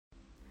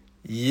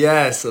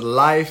Yes,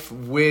 Life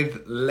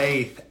with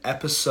Laith,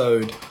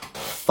 episode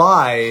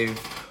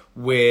 5,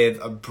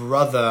 with a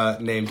brother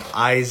named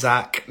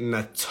Isaac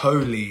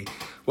Natoli.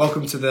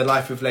 Welcome to the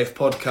Life with Laith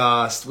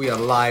podcast. We are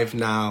live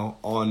now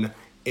on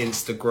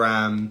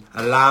Instagram,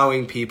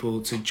 allowing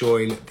people to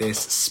join this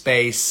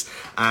space,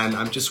 and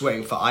I'm just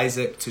waiting for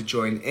Isaac to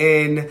join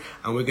in,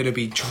 and we're going to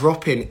be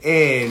dropping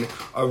in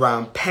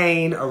around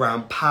pain,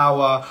 around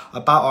power,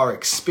 about our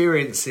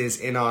experiences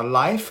in our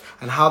life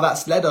and how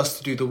that's led us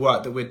to do the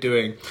work that we're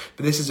doing.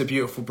 But this is a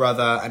beautiful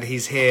brother, and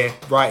he's here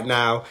right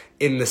now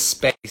in the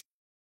space.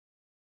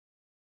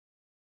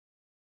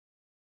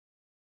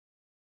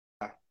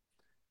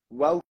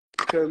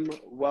 Welcome.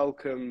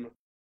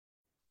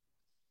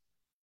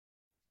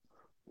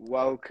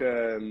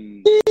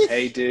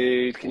 Hey,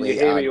 dude. Can you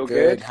hear me? All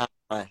good?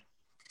 Hi.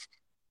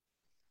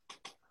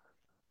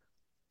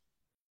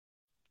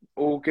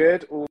 All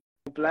good? All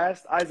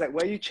blessed? Isaac,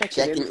 where are you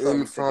checking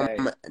in from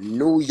today?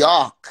 New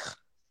York.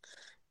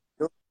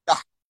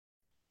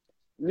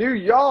 New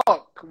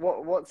York!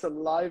 What's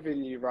alive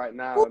in you right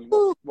now, and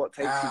what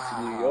takes you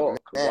to New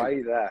York? Man. Why are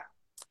you there?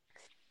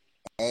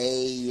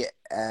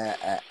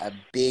 A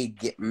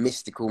big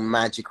mystical,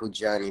 magical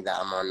journey that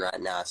I'm on right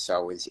now. So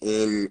I was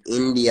in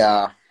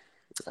India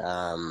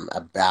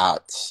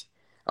about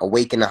a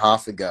week and a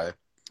half ago.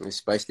 It was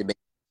supposed to be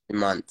 2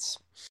 months.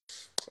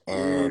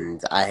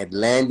 And I had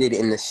landed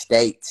in the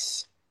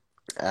States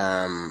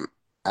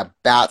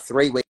about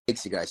 3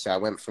 weeks ago. So I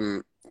went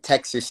from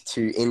Texas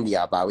to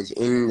India, but I was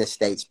in the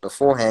States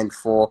beforehand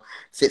for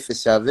Fit for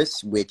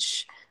Service,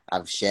 which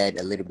I've shared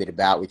a little bit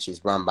about, which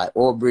is run by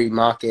Aubrey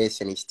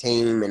Marcus and his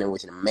team, and it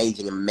was an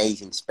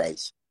amazing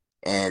space.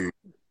 And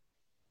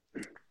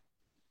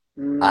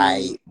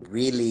I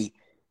really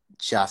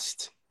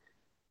just,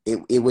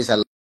 it was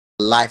a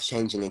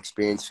life-changing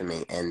experience for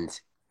me. And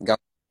going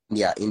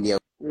to India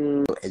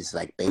has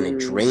like been a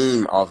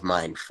dream of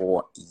mine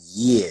for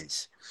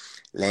years.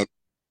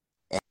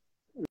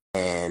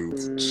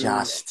 And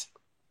just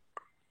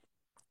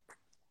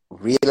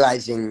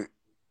realizing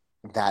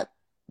that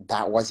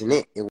wasn't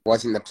it. It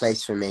wasn't the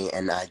place for me,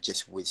 and I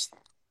just was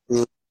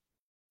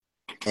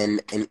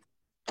an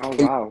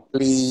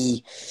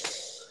incredibly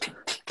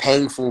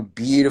painful,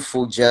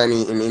 beautiful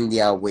journey in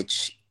India,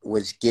 which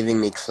was giving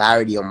me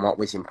clarity on what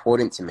was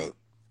important to me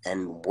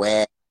and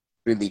where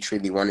I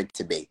truly wanted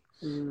to be.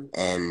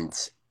 And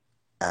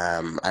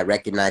I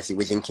recognized it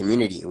was in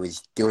community. It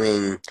was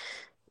doing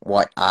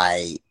what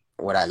I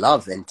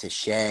love, and to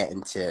share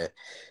and to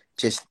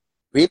just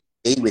really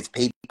be with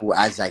people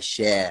as I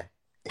share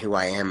who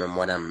I am and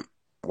what I'm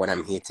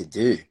here to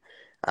do.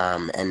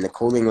 And the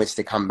calling was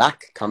to come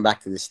back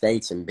to the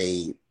States and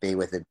be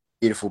with a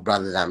beautiful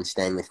brother that I'm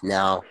staying with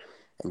now,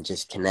 and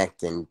just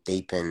connect and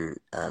deepen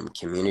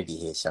community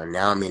here. So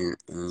now I'm in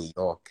New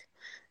York,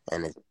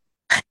 and it's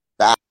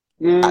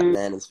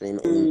man, it's been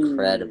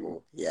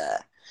incredible. Yeah.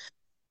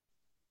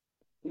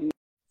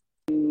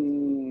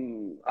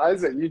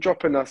 Isaac, you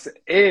dropping us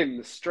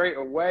in straight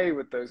away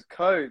with those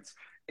codes.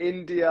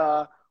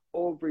 India,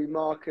 Aubrey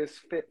Marcus,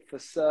 Fit for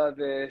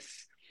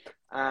Service,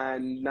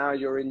 and now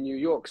you're in New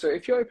York. So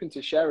if you're open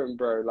to sharing,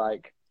 bro,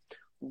 like,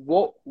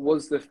 what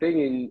was the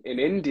thing in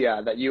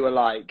India that you were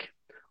like,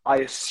 I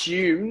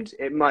assumed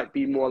it might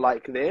be more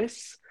like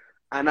this,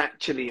 and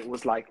actually it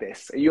was like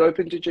this? Are you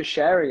open to just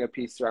sharing a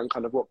piece around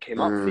kind of what came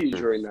up for you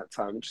during that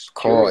time? I'm just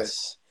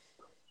curious.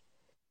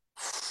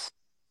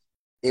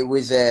 It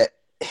was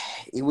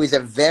a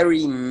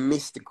very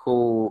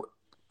mystical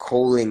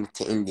calling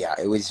to India.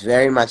 It was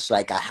very much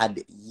like I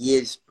had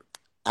years.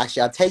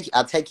 Actually,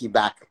 I'll take you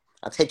back.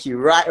 I'll take you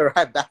right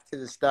back to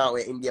the start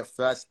where India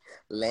first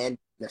landed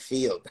in the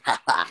field.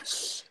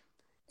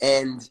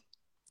 And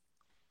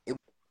it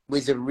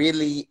was a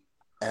really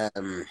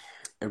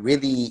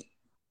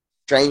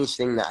strange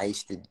thing that I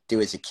used to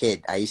do as a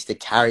kid. I used to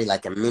carry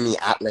like a mini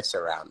atlas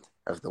around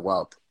of the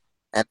world.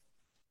 And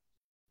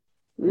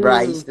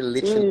I used to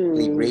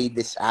literally read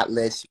this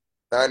atlas,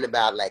 learn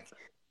about like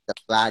the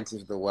flags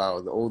of the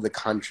world, all the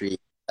countries,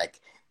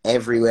 like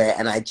everywhere.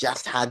 And I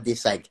just had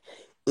this like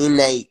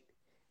innate,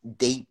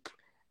 deep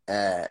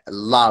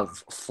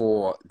love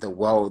for the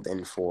world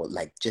and for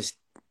like just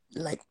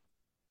like.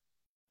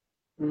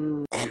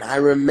 And I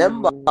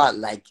remember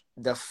like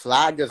the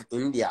flag of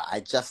India. I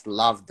just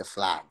loved the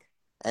flag,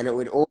 and it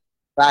would all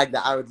flag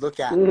that I would look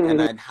at,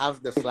 and I'd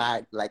have the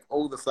flag, like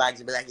all the flags,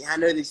 and be like, yeah, I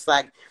know this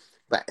flag.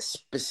 But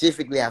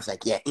specifically, I was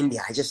like, yeah,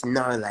 India. I just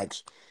know, like,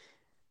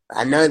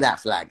 I know that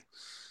flag.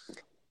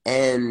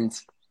 And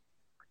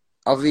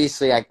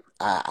obviously, I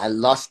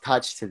lost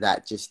touch to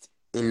that just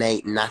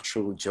innate,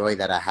 natural joy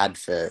that I had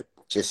for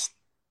just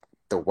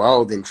the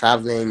world and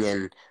traveling,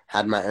 and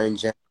had my own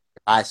journey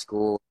in high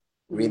school,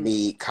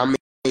 really coming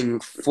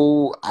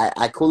full,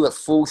 I call it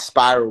full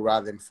spiral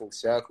rather than full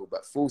circle,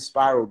 but full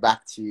spiral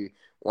back to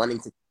wanting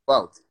to do the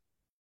world.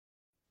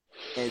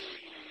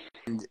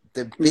 And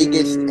the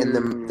biggest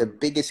the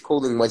biggest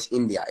calling was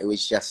India. It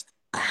was just,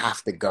 I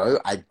have to go.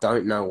 I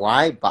don't know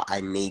why, but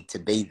I need to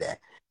be there.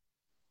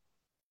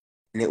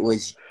 And it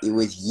was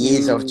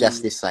years of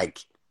just this like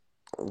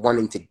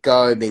wanting to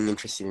go, being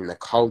interested in the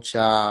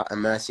culture,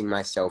 immersing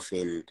myself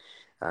in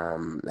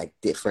like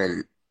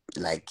different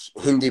like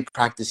Hindu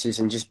practices,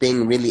 and just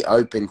being really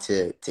open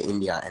to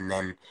India. And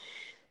then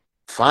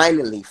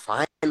finally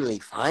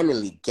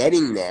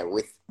getting there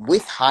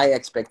with high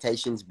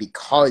expectations,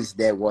 because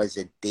there was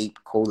a deep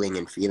calling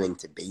and feeling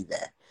to be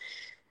there.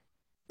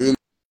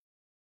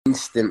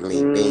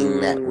 Instantly being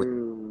met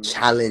with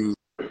challenge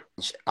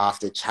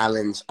after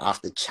challenge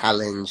after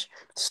challenge.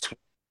 I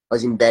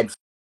was in bed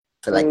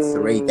for like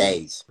 3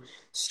 days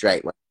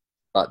straight when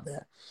I got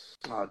there.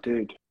 Oh,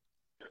 dude.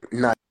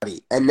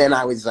 Nutty. And then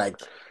I was like,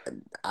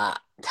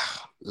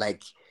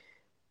 like,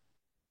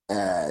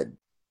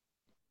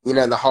 you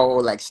know, the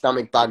whole like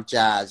stomach bug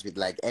jazz with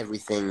like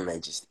everything,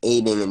 like just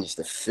eating and just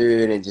the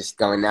food and just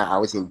going out. I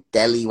was in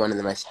Delhi, one of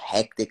the most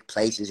hectic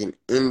places in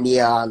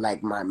India.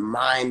 Like my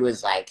mind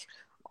was like,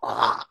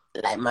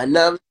 like my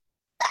nerves.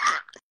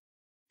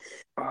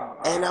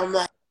 And I'm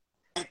like,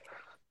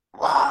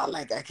 wow,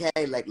 like,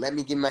 okay, like, let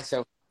me give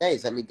myself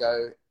days. Let me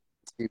go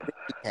to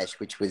Rishikesh,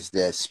 which was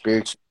the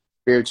spiritual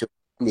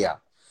India.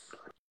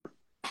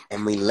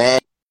 And we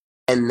land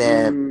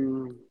there,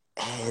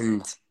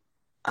 and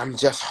I'm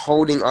just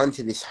holding on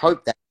to this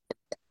hope that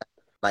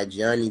my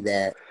journey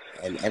there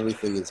and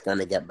everything is going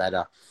to get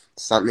better.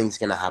 Something's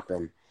going to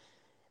happen.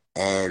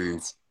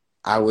 And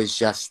I was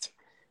just,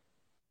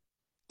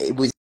 it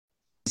was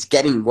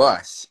getting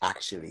worse,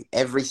 actually.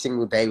 Every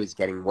single day was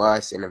getting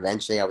worse. And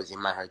eventually I was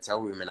in my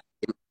hotel room and I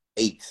didn't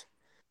leave.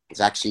 It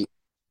was actually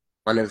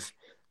one of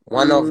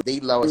the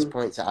lowest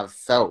points that I've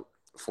felt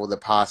for the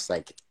past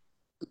like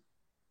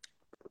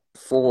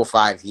 4 or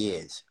 5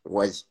 years,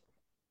 was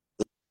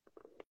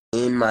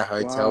in my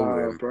hotel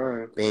room,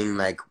 bro. being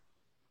like,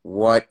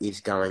 what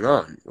is going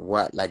on?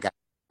 What, like, I've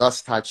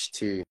lost touch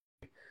to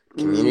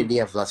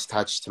community, I've lost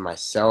touch to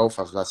myself,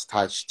 I've lost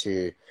touch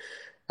to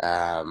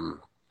my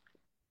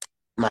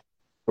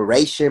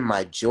inspiration,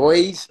 my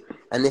joys,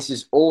 and this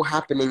is all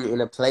happening in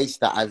a place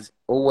that I've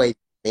always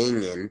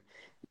been in.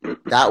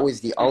 That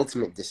was the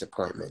ultimate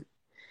disappointment.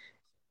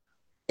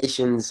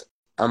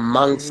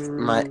 Amongst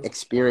my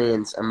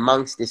experience,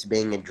 amongst this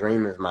being a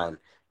dream of mine,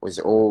 was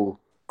all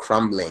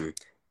crumbling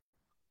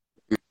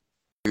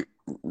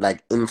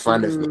like in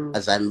front of me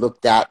as I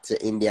looked out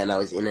to India, and I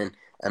was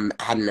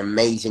had an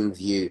amazing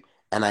view,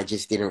 and I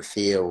just didn't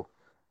feel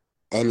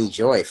any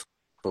joy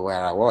for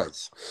where I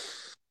was.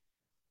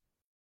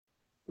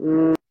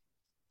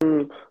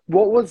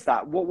 What was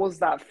that? What was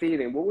that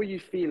feeling? What were you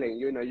feeling?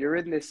 You know, you're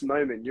in this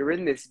moment, you're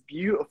in this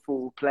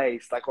beautiful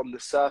place, like on the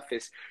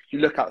surface, you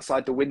look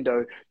outside the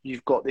window,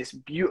 you've got this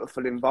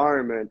beautiful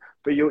environment,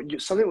 but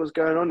something was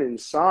going on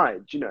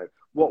inside, you know.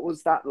 What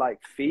was that like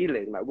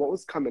feeling? Like, what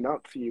was coming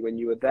up for you when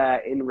you were there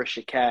in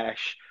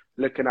Rishikesh,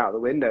 looking out the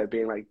window,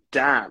 being like,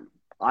 damn,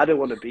 I don't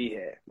want to be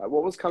here? Like,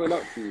 what was coming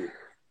up for you?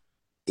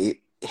 It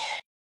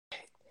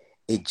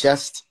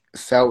just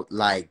felt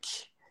like,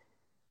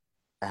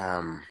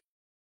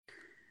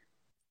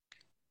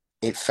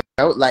 it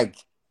felt like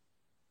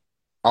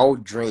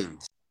old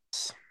dreams.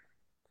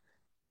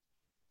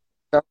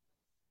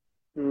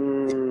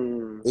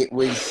 It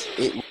was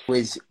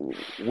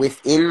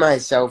within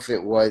myself.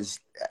 It was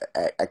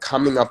a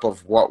coming up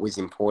of what was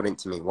important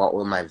to me. What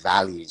were my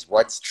values?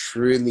 What's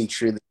truly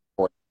important?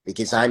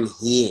 Because I'm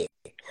here.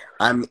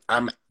 I'm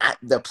at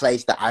the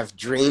place that I've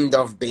dreamed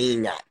of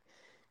being at,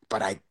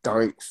 but I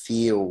don't.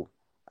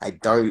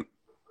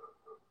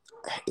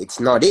 It's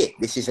not it.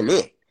 This isn't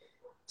it.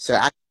 So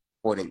that's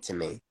important to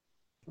me.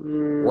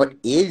 What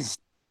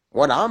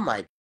are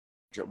my,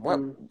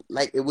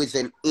 like, it was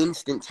an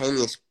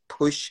instantaneous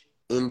push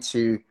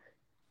into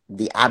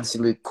the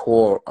absolute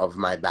core of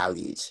my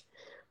values,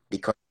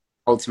 because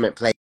ultimate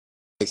place,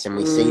 and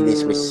we see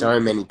this with so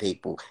many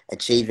people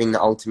achieving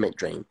the ultimate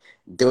dream,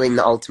 doing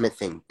the ultimate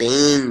thing,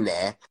 being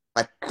there,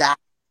 but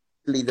that's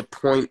really the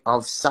point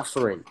of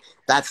suffering.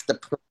 That's the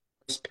point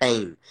of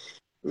pain.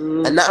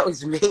 And that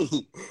was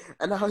me.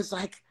 And I was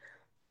like,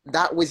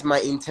 that was my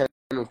internal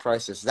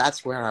process.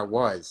 That's where I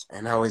was.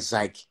 And I was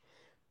like,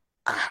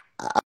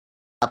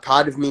 a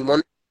part of me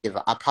wanted to give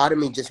up. A part of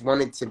me just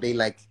wanted to be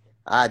like,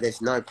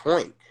 there's no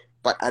point.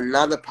 But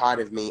another part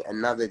of me,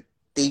 another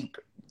deep,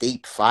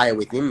 deep fire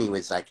within me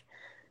was like,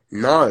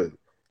 no,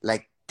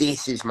 like,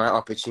 this is my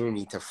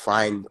opportunity to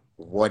find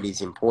what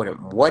is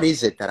important. What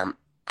is it that I'm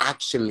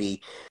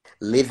actually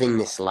living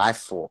this life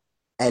for?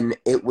 And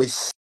it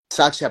was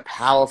such a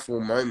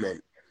powerful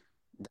moment.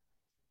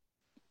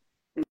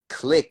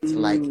 Clicked,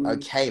 like,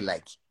 okay,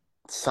 like,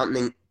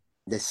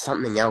 there's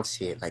something else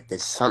here. Like,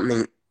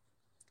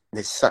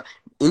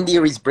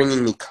 India is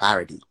bringing me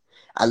clarity.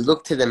 I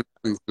looked to the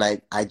mountains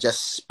and I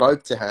just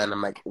spoke to her, and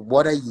I'm like,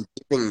 what are you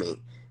giving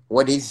me?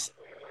 What is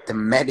the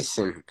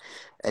medicine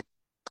and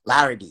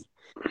clarity?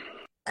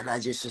 And I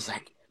just was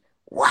like,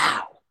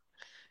 wow.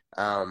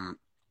 And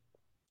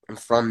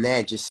from there,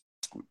 I just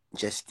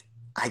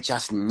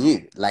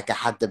knew, like, I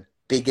had the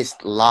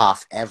biggest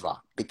laugh ever,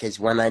 because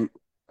when I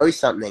know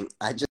something,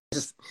 I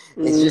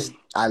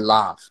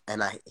laugh,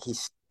 and he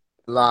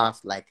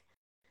laughed like,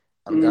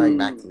 I'm going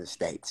back to the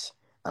States.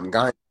 I'm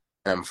going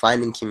I'm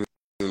finding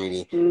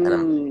community, and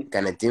I'm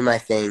gonna do my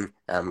thing.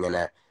 I'm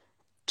gonna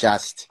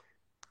just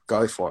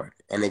go for it,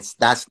 and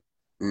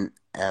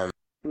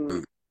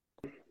mm.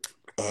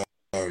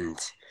 and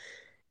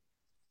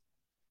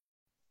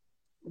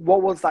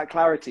What was that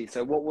clarity?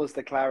 So what was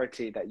the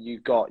clarity that you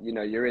got? You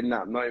know, you're in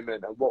that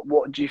moment, and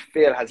what do you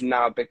feel has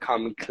now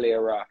become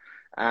clearer?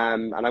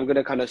 And I'm going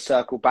to kind of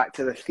circle back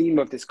to the theme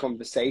of this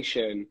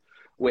conversation,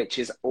 which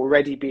is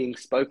already being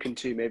spoken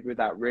to, maybe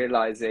without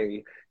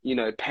realizing, you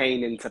know,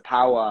 pain into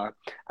power,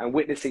 and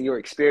witnessing your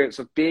experience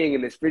of being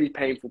in this really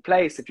painful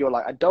place. If you're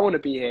like, I don't want to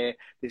be here,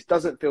 this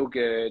doesn't feel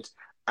good,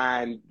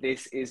 and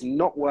this is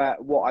not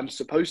what I'm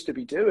supposed to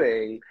be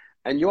doing.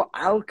 And your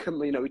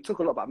alchemy, you know, we talk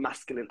a lot about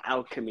masculine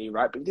alchemy,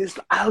 right? But this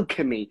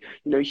alchemy,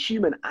 you know,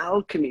 human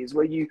alchemy is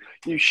where you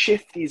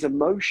shift these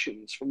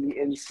emotions from the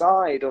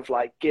inside of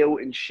like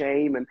guilt and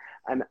shame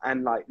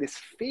and like this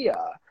fear,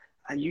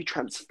 and you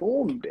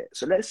transformed it.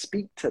 So let's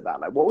speak to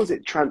that. Like, what was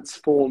it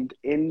transformed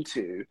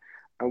into,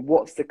 and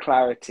what's the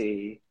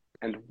clarity,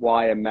 and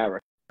why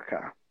America?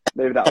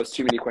 Maybe that was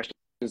too many questions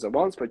at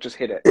once, but just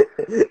hit it.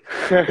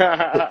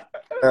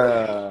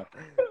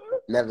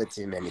 never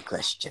too many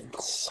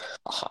questions.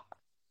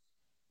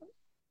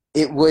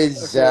 It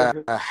was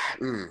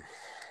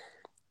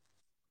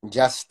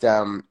just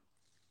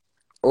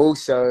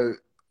also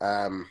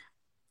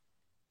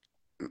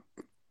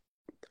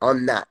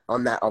on that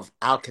of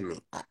alchemy.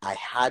 I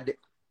had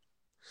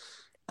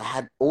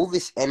all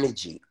this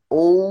energy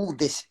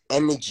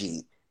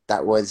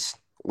that was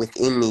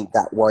within me,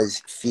 that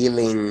was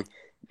feeling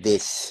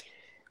this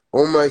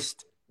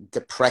almost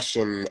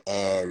depression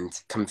and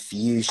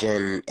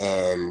confusion,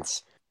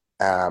 and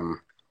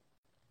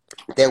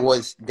there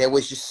was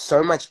just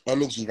so much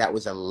energy that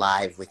was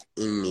alive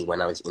within me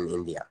when I was in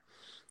India,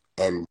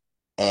 and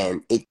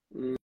it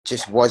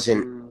just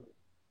wasn't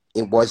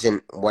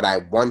what I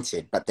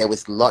wanted, but there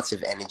was lots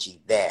of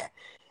energy there,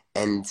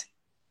 and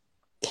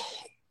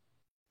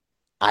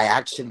I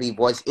actually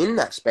was in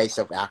that space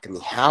of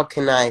alchemy. How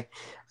can I,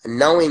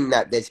 knowing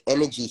that there's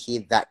energy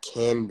here that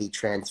can be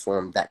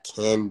transformed, that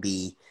can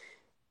be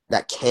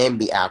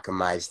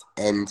alchemized,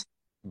 and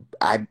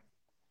I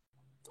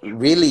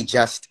really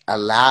just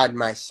allowed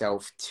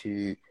myself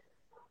to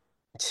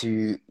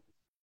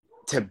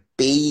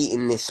be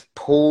in this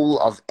pool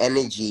of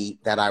energy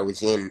that I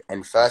was in,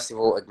 and first of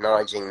all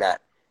acknowledging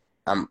that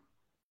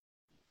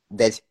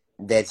there's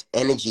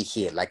energy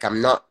here. Like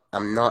I'm not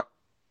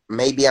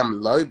maybe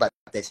I'm low, but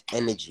there's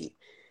energy.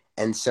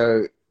 And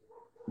so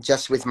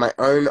just with my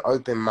own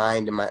open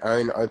mind and my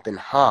own open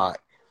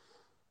heart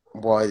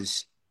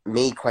was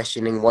me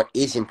questioning what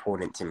is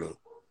important to me,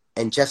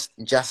 and just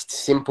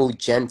simple,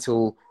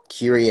 gentle,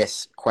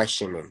 curious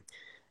questioning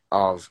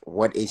of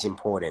what is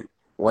important,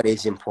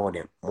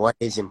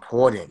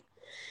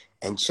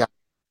 and just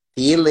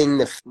feeling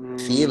the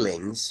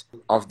feelings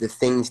of the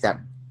things that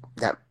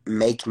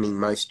make me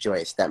most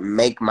joyous, that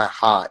make my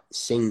heart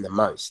sing the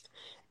most.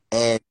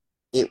 And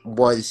it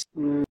was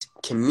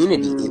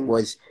community, it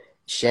was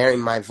sharing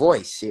my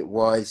voice, it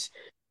was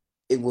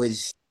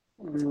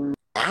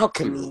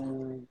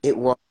alchemy, it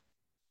was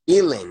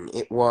healing,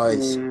 it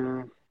was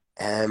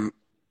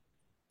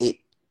it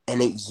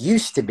and it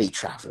used to be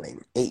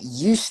traveling, it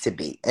used to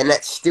be, and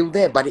that's still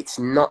there, but it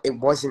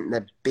wasn't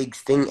the big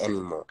thing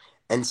anymore.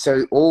 And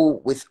so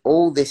with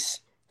all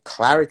this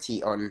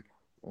clarity on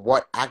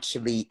what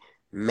actually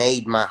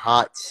made my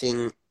heart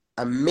sing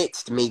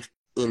amidst me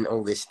in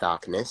all this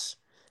darkness,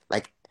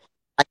 like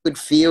I could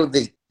feel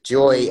the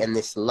joy and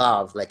this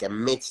love like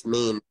amidst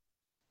me, and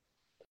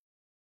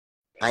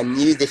I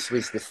knew this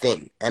was the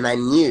thing, and I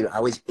knew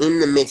I was in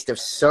the midst of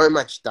so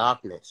much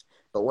darkness.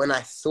 But when I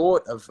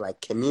thought of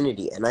like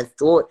community, and I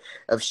thought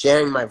of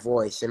sharing my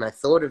voice, and I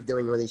thought of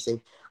doing all these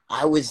things,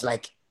 I was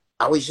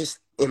just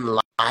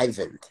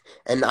enlivened,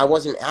 and I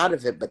wasn't out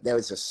of it, but there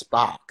was a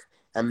spark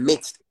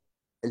amidst.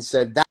 And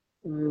so that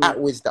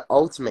was the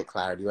ultimate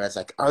clarity, where I was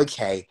like,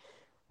 okay,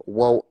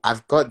 well,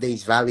 I've got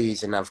these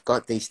values, and I've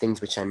got these things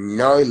which I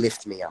know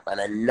lift me up, and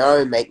I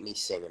know make me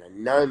sing, and I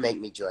know make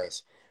me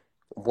joyous.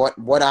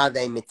 What are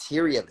they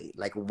materially?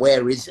 Like,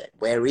 where is it?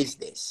 Where is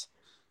this?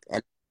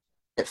 And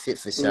at Fit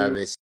for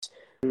Service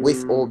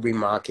with Aubrey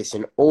Marcus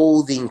and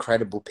all the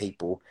incredible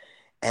people.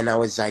 And I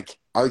was like,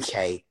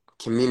 okay,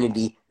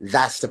 community,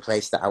 that's the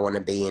place that I want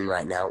to be in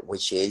right now,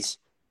 which is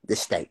the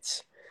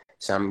States.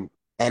 And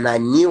I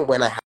knew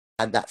when I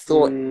had that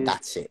thought,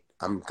 that's it.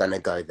 I'm going to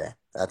go there.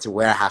 That's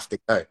where I have to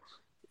go.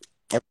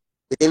 And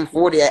within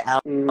 48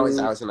 hours,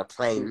 I was on a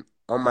plane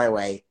on my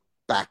way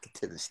back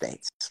to the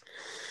States.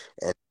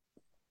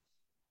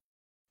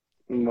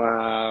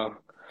 Wow.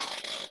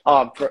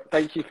 Oh,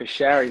 thank you for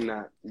sharing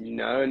that, you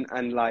know,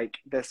 and like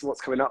this, what's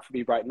coming up for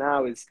me right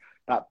now is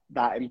that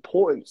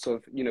importance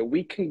of, you know,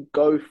 we can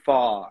go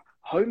far.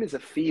 Home is a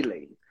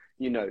feeling,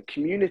 you know,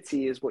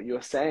 community is what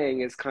you're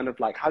saying is kind of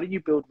like, how do you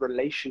build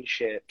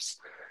relationships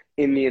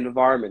in the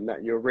environment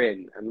that you're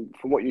in? And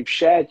from what you've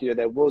shared, you know,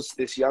 there was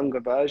this younger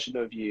version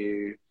of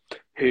you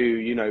who,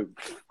 you know,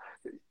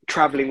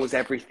 traveling was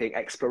everything,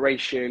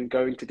 exploration,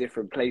 going to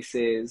different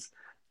places.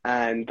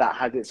 and that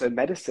had its own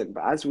medicine.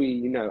 But as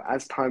we,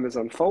 as time has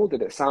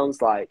unfolded, it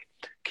sounds like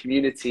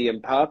community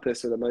and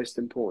purpose are the most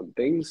important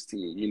things to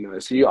you,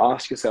 So you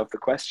ask yourself the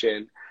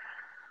question,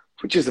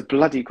 which is a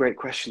bloody great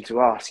question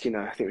to ask.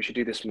 I think we should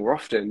do this more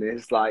often.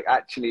 Is like,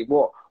 actually,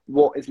 what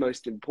is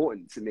most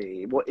important to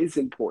me? What is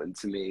important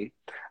to me?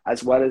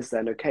 As well as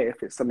then, okay,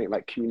 if it's something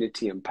like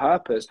community and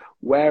purpose,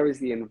 where is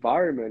the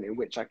environment in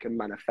which I can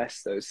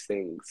manifest those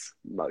things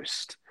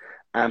most?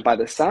 And by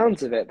the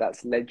sounds of it,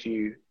 that's led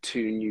you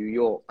to New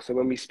York. So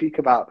when we speak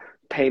about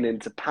pain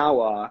into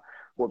power,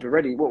 what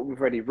we've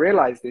already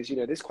realized is,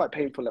 this quite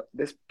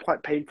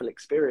painful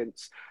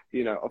experience,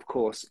 of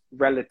course,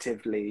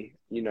 relatively,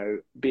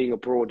 being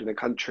abroad in a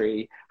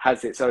country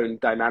has its own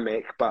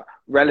dynamic, but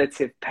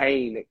relative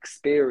pain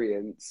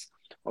experience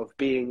of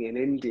being in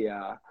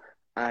India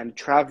and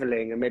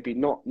traveling and maybe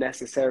not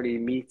necessarily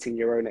meeting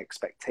your own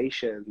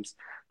expectations,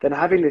 then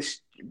having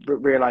this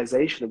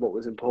realization of what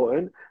was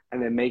important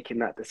and then making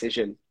that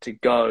decision to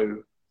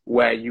go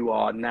where you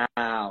are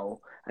now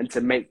and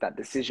to make that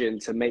decision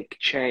to make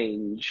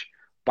change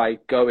by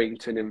going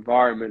to an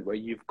environment where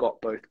you've got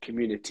both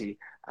community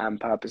and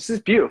purpose. This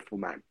is beautiful,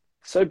 man.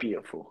 So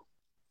beautiful.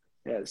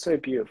 Yeah, it's so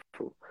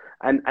beautiful.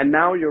 And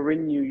now you're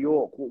in New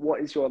York.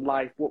 What is your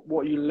life?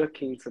 What are you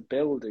looking to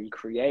build and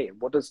create?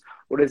 What does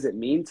it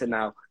mean to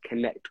now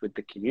connect with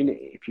the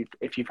community?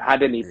 If you've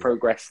had any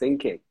progress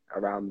thinking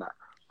around that.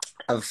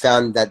 I've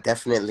found that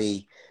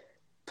definitely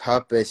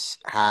purpose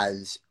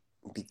has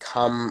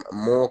become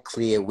more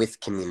clear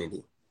with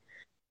community.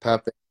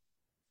 Purpose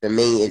for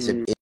me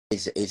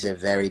is a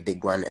very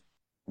big one.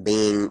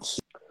 Being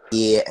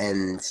here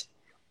and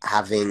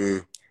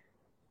having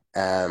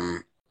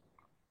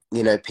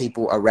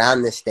people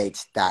around the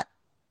States that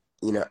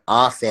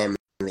are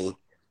family,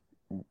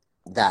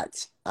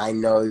 that I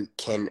know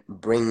can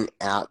bring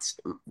out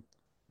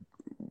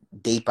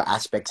deeper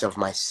aspects of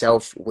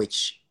myself,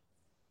 which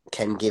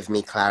can give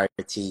me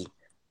clarity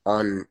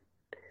on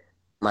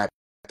my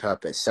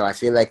purpose. So I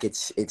feel like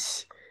it's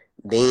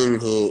being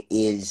here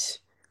is,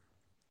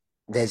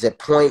 there's a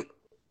point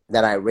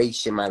that I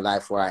reached in my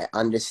life where I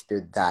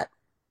understood that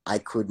I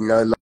could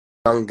no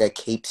longer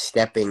keep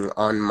stepping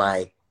on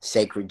my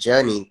sacred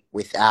journey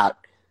without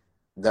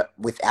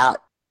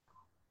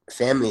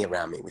family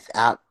around me,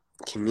 without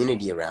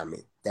community around me.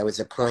 There was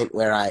a point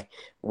where I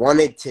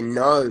wanted to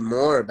know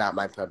more about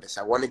my purpose.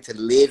 I wanted to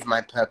live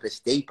my purpose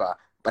deeper,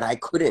 but I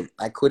couldn't.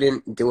 I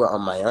couldn't do it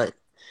on my own.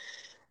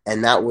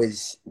 And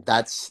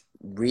that's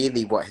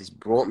really what has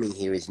brought me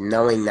here, is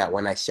knowing that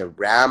when I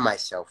surround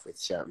myself with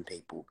certain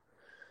people,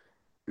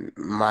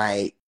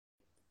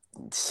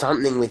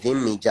 something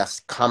within me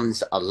just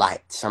comes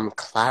alight, some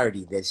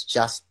clarity. There's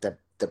just the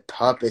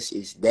purpose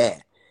is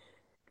there.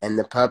 And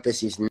the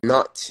purpose is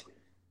not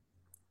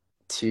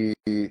to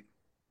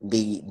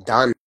be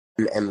done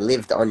and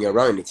lived on your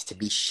own. It's to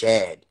be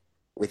shared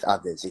with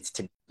others. It's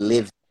to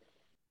live.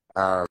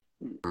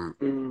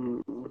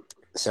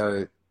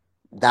 So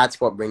that's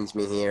what brings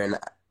me here. And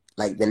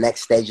like the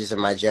next stages of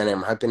my journey,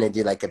 I'm hoping to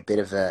do like a bit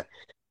of a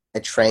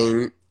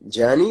train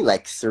journey,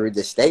 like through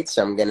the States.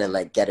 So I'm going to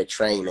like get a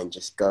train and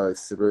just go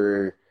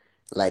through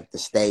like the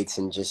States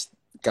and just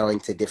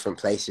going to different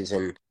places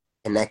and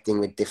connecting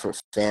with different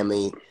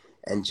family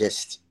and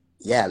just,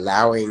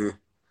 allowing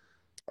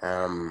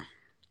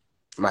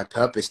my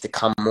purpose to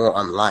come more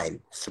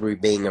online through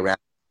being around,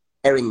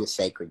 sharing the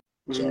sacred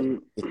journey.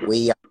 If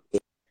we are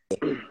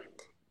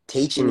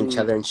teaching each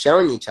other and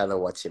showing each other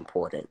what's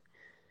important.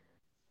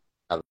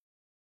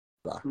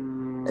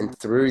 And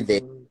through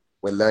this,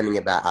 we're learning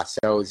about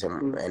ourselves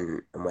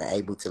and we're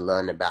able to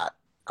learn about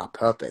our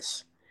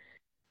purpose.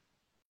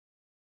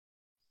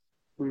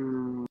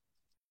 And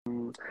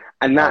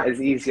that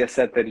is easier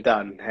said than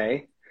done,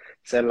 hey?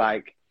 So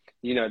like,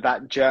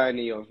 that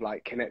journey of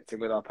like connecting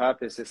with our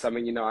purpose is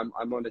something, I'm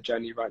on a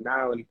journey right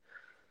now, and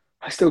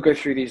I still go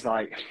through these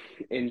like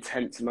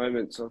intense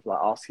moments of like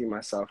asking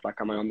myself,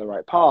 like, am I on the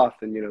right path?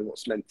 And,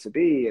 what's meant to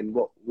be, and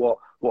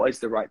what is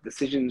the right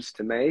decisions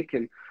to make?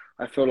 And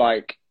I feel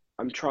like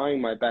I'm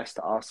trying my best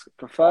to ask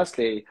for,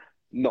 firstly,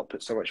 not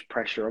put so much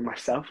pressure on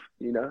myself.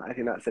 I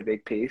think that's a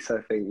big piece.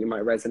 I think you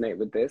might resonate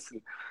with this.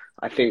 And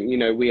I think,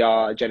 we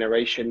are a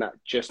generation that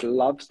just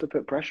loves to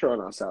put pressure on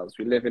ourselves.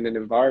 We live in an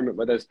environment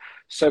where there's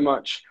so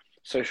much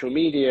social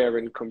media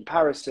and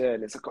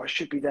comparison. It's like, oh, I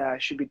should be there, I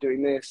should be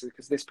doing this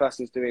because this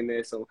person's doing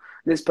this, or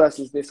this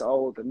person's this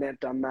old and they've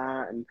done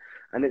that, and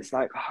it's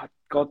like, oh,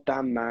 god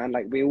damn, man,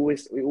 like we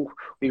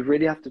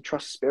really have to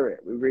trust spirit.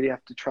 We really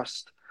have to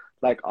trust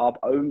like our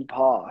own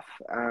path,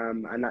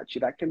 and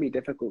actually that can be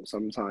difficult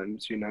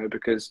sometimes,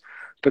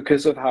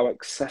 because of how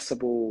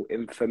accessible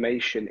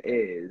information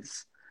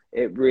is.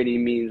 It really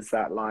means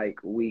that like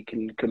we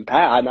can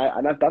compare, and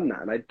I've done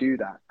that, and I do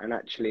that, and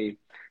actually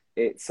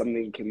it's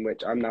something in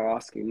which I'm now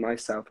asking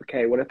myself,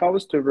 okay, well, if I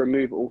was to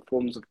remove all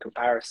forms of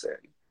comparison,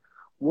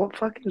 what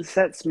fucking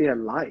sets me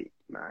alight,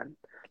 man?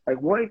 Like,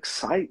 what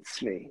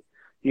excites me?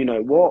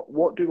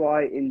 What do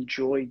I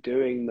enjoy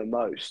doing the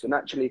most? And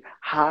actually,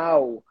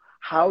 how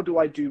do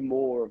I do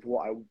more of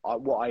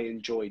what I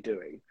enjoy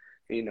doing?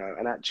 you know,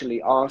 and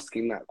actually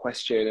asking that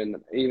question. And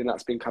even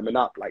that's been coming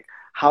up, like,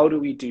 how do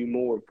we do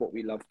more of what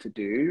we love to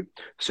do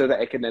so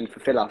that it can then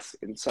fulfill us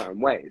in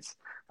certain ways?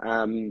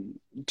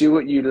 Do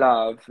what you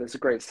love. There's a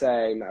great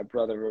saying that a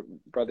brother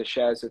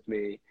shares with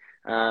me.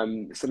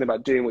 Something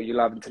about doing what you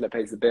love until it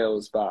pays the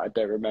bills, but I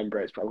don't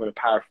remember it. But I'm going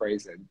to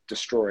paraphrase it and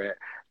destroy it.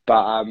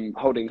 But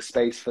holding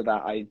space for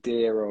that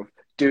idea of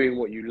doing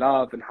what you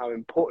love and how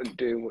important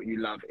doing what you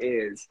love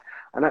is,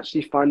 and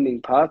actually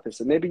finding purpose.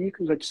 And maybe you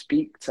can go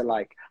speak to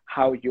like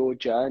how your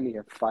journey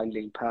of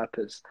finding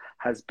purpose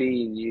has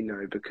been, you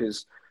know,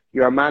 because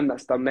you're a man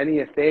that's done many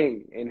a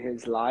thing in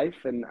his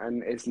life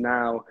and is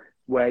now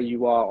where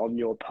you are on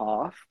your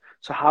path.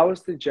 So how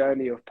has the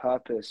journey of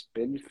purpose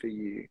been for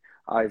you,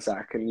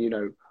 Isaac? And, you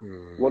know,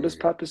 what does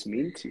purpose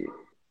mean to you?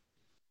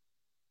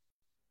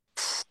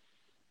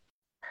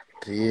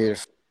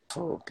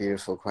 Beautiful,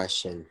 beautiful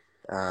question.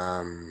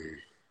 And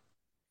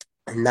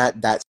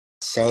that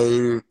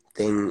same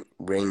thing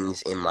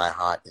rings in my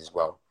heart as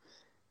well,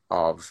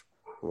 of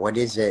what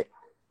is it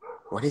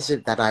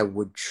that I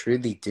would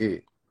truly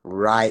do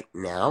right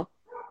now,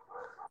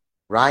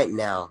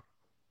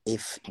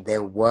 if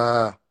there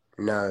were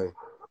no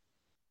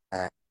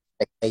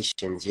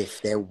expectations,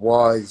 if there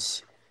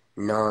was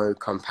no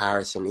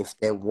comparison, if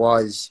there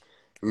was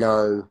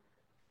no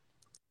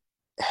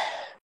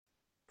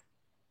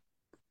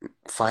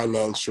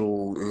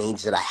financial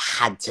needs that I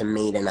had to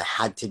meet, and I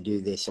had to do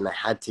this and I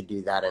had to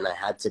do that and I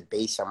had to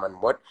be someone.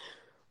 What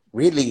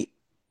really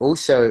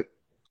also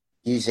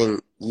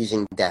using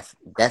death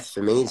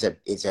for me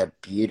is a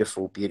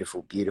beautiful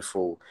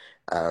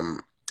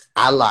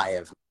ally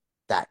of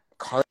that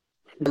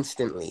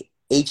constantly,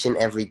 each and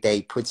every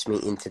day, puts me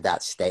into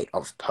that state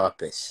of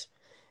purpose.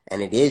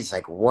 And it is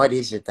like, what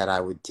is it that I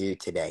would do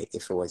today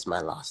if it was my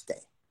last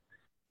day?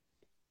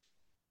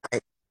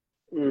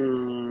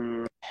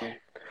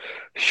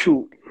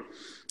 Shoot.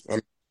 And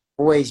it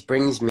always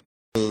brings me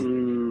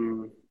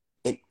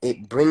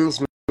it brings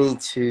me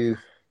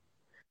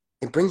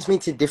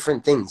to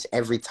different things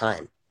every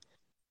time.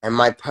 And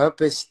my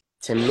purpose,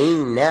 to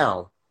me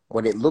now,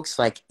 what it looks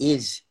like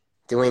is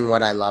doing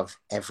what I love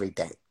every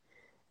day.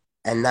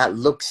 And that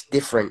looks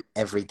different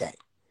every day.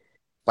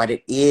 But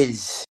it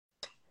is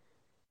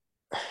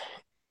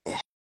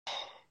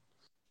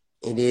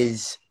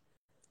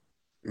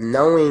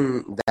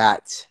knowing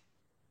that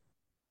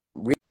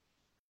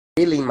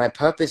really my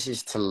purpose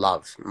is to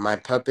love. My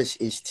purpose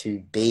is to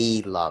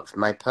be loved.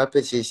 My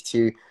purpose is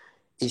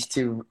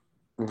to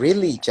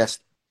really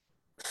just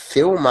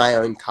fill my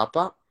own cup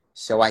up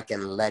so I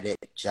can let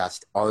it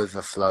just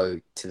overflow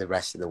to the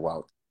rest of the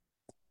world.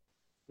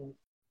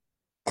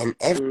 And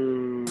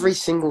every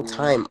single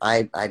time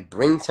I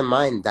bring to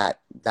mind that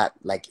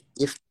like,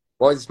 if it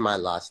was my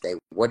last day,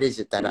 what is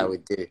it that I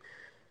would do?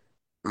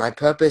 My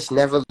purpose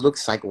never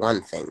looks like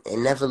one thing. It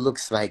never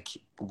looks like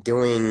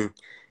doing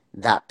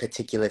that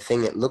particular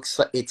thing. It looks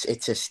like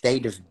it's a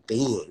state of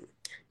being.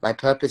 My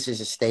purpose is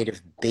a state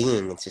of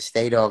being. It's a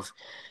state of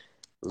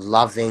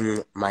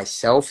loving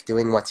myself,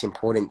 doing what's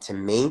important to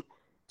me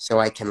so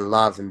I can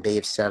love and be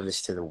of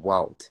service to the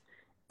world.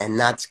 And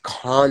that's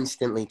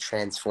constantly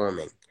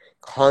transforming,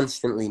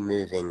 constantly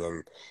moving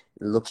and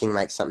looking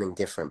like something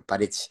different.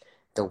 But it's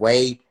the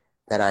way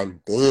that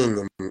I'm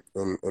being in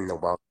the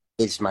world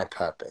is my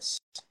purpose.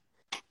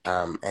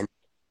 And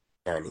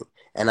journey.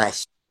 And I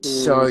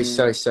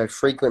so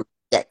frequently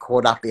get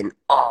caught up in,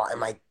 oh,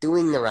 am I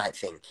doing the right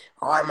thing?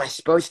 Oh, am I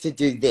supposed to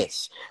do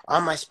this? Oh,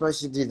 am I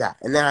supposed to do that?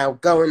 And then I'll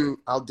go and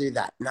I'll do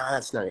that. No,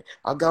 that's not it.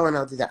 I'll go and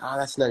I'll do that. Oh,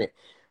 that's not it.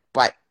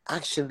 But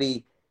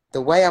actually,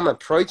 the way I'm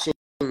approaching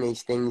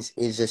these things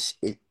is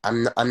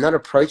I'm not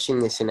approaching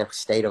this in a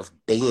state of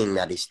being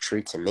that is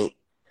true to me.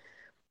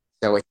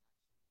 So it's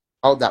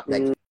hold up,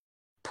 like,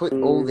 put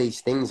all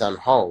these things on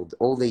hold,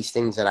 all these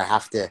things that I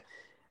have to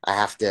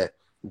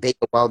be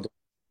a world,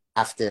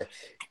 I have to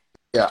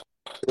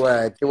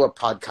do a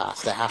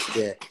podcast, I have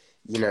to,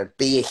 you know,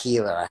 be a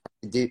healer, I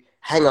have to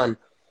hang on,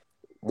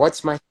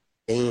 what's my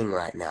being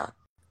right now?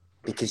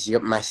 Because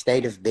my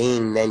state of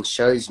being then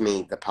shows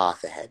me the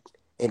path ahead.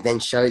 It then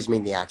shows me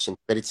the action,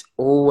 but it's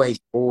always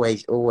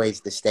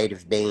the state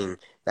of being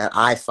that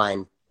I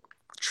find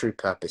true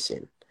purpose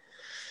in.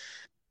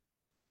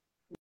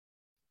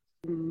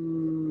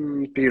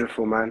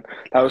 Beautiful, man.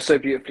 That was so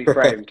beautifully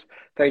framed.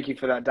 Thank you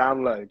for that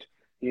download.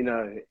 You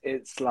know,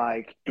 it's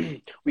like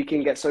we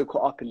can get so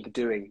caught up into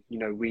doing, you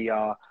know, we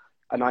are,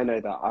 and I know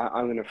that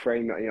I'm going to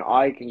frame that, you know,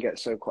 I can get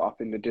so caught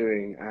up in the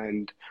doing.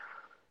 And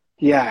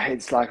yeah,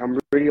 it's like I'm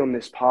really on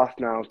this path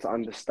now to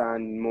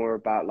understand more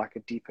about like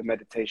a deeper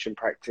meditation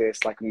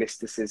practice, like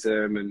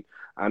mysticism,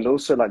 and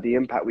also like the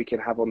impact we can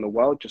have on the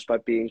world just by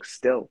being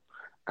still.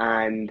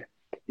 And,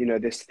 you know,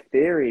 this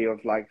theory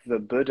of like the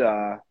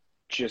Buddha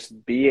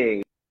just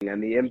being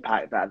and the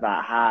impact that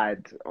that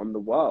had on the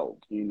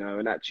world, you know,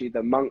 and actually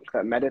the monk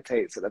that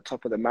meditates at the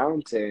top of the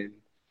mountain,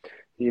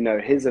 you know,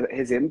 his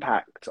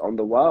impact on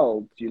the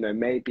world, you know,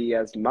 may be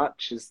as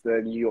much as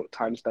the New York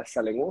Times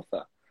best-selling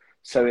author.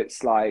 So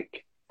it's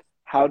like,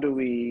 how do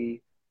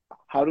we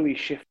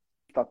shift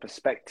our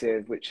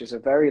perspective, which is a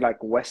very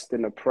like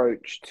Western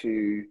approach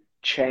to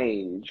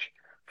change,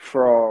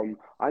 from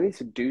I need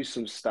to do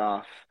some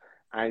stuff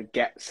and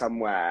get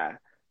somewhere,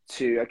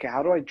 to okay,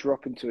 how do I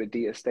drop into a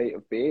deeper state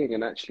of being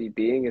and actually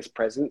being as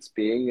presence,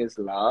 being as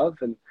love,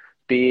 and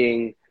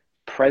being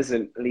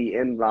presently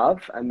in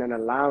love, and then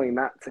allowing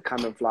that to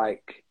kind of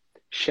like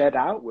shed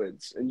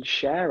outwards and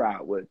share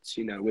outwards,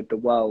 with the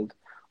world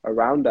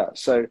around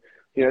us. So,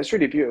 it's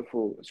really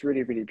beautiful. It's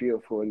really, really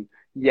beautiful. And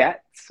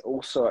yet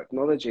also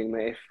acknowledging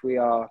that if we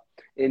are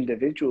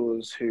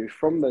individuals who,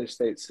 from those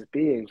states of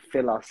being,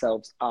 fill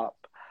ourselves up,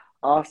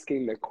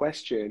 asking the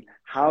question,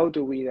 how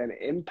do we then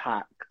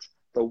impact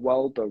the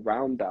world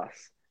around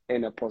us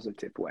in a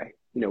positive way?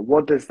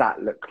 What does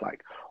that look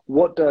like?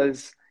 What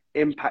does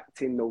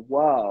impacting the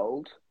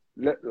world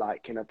look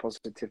like in a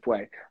positive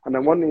way? And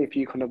I'm wondering if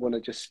you kind of want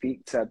to just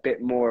speak to a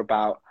bit more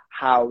about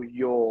how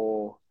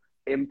you're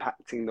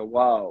impacting the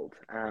world,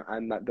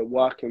 and that the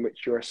work in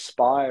which you're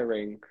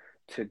aspiring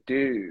to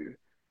do,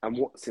 and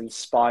what's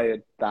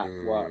inspired that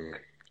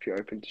work, if you're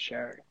open to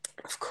sharing.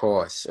 Of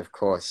course, of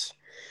course.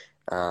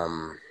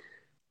 I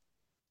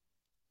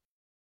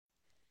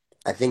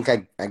think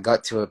I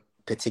got to a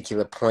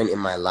particular point in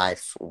my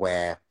life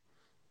where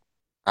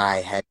I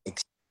had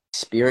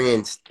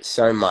experienced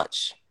so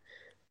much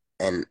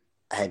and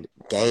had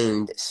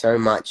gained so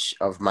much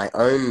of my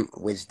own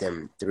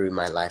wisdom through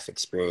my life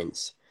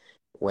experience,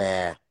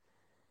 where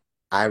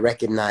I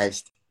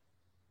recognized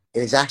it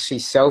was actually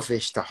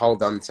selfish to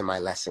hold on to my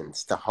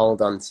lessons, to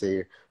hold on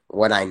to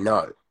what I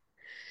know.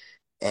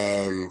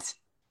 And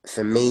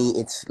for me,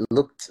 it's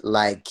looked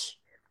like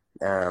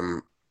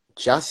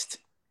just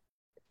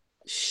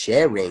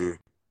sharing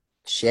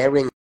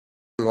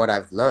what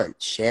I've learned,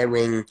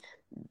 sharing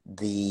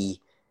the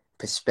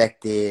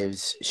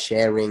perspectives,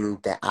 sharing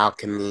the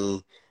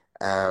alchemy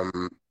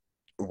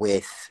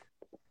with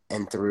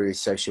and through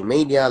social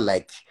media,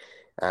 like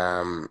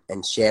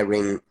and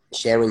sharing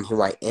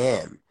who I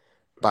am.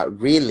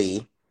 But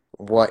really,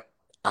 what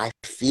I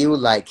feel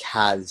like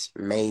has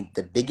made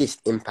the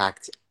biggest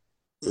impact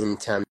in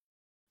terms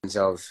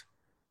of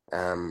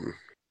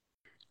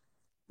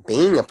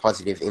being a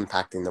positive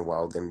impact in the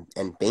world, and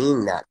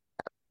being that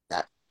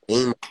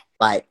being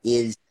light,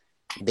 is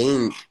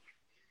being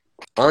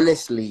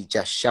honestly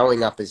just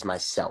showing up as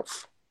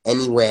myself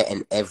anywhere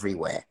and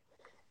everywhere.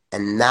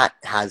 And that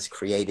has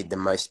created the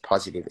most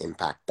positive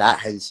impact. That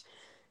has,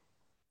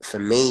 for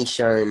me,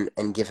 shown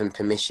and given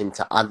permission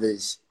to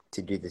others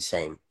to do the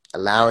same,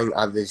 allowing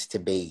others to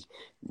be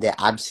their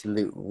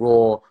absolute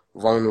raw,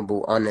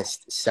 vulnerable,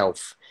 honest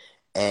self.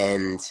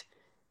 And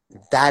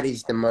that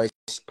is the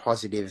most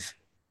positive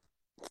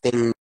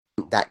thing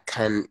that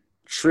can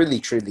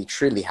truly, truly,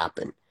 truly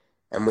happen.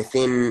 And we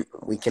can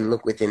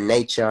look within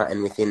nature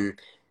and within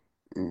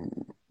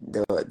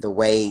the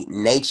way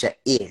nature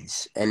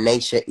is, and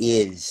nature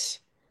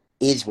is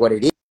what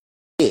it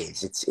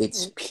is.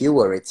 It's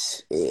pure.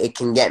 It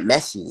can get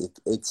messy.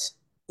 It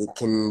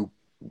can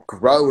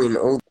grow in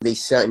all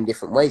these certain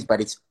different ways, but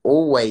it's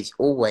always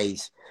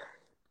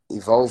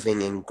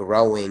evolving and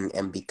growing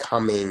and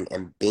becoming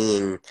and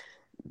being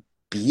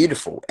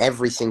beautiful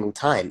every single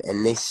time.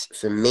 And this,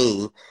 for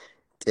me,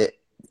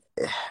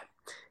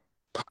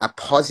 a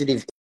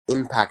positive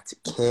impact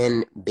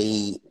can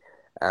be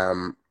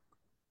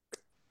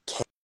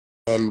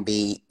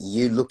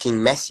you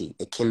looking messy.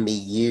 It can be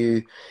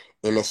you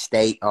in a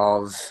state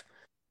of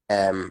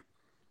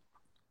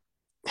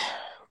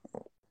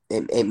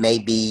it may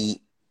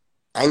be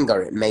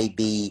anger, it may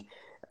be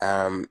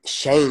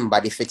shame,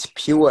 but if it's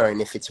pure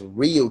and if it's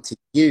real to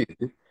you,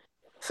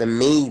 for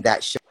me,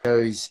 that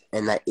shows,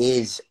 and that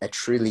is a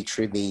truly,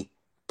 truly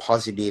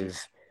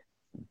positive,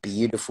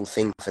 beautiful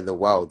thing for the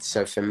world.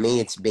 So for me,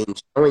 it's been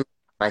showing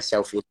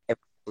myself in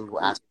every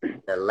single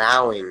aspect,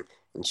 allowing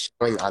and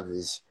showing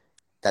others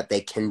that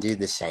they can do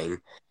the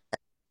same.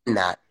 And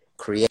that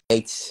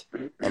creates,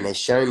 and has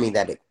shown me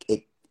that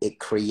it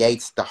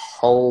creates the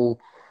whole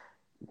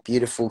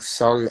beautiful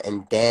song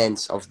and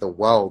dance of the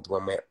world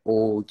when we're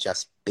all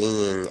just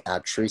being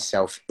our true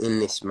self in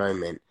this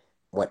moment,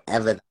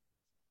 whatever.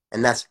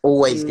 And that's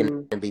always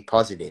going to be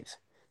positive.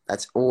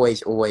 That's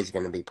always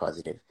going to be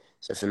positive.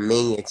 So for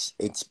me, it's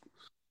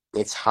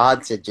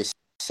hard to just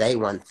say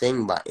one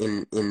thing, but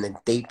in the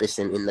deepest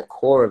and in the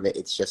core of it,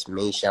 it's just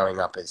me showing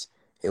up as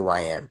who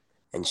I am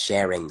and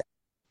sharing that.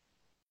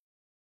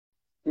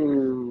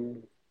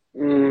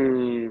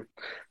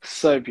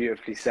 So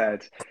beautifully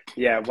said.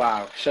 Yeah,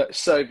 wow.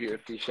 So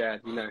beautifully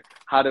shared.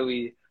 How do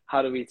we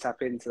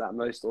tap into that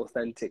most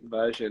authentic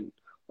version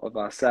of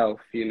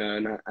ourselves,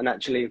 and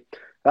actually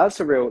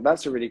that's a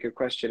really good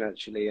question,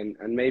 actually.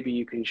 And maybe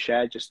you can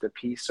share just a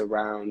piece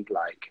around,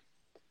 like,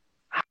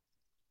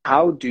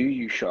 how do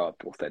you show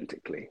up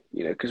authentically?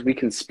 Because we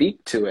can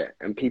speak to it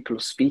and people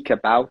speak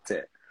about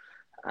it.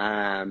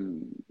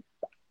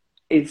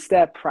 Is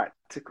there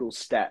practical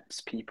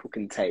steps people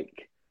can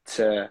take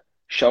to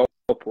show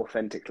up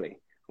authentically?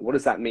 What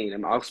does that mean?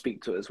 And I'll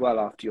speak to it as well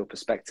after your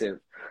perspective.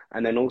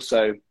 And then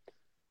also,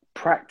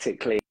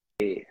 practically,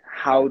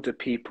 how do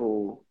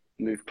people,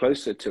 move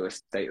closer to a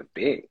state of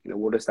being? You know,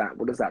 what does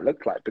that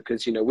look like?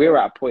 Because, you know, we're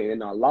at a point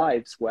in our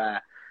lives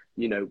where,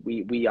 you know,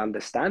 we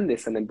understand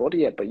this and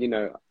embody it, but, you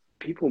know,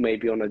 people may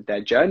be on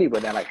their journey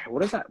where they're like,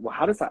 what does that, well,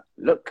 how does that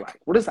look like?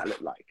 What does that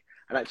look like?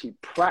 And actually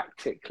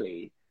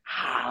practically,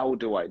 how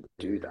do I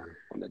do that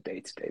on a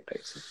day-to-day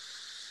basis?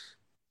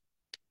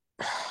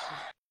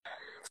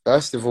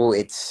 First of all,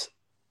 it's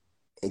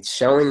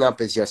showing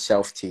up as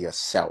yourself to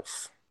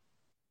yourself.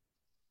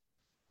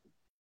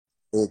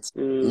 It's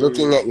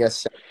looking at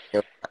yourself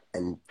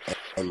and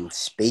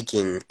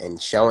speaking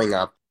and showing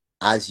up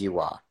as you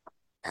are.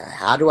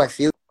 How do I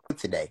feel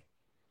today?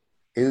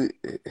 Who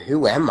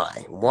am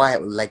I? Why?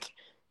 Like,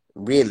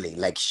 really,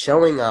 like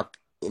showing up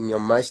in your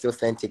most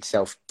authentic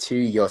self to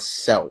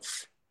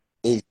yourself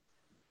is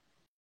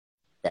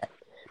that.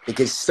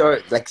 Because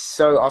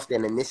so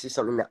often, and this is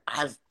something that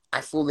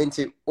I fall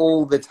into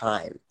all the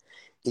time,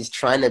 is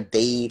trying to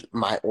be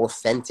my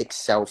authentic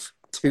self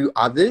to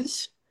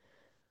others,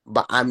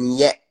 but I'm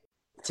yet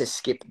to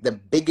skip the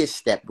biggest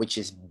step, which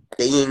is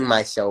being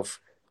myself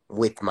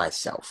with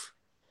myself.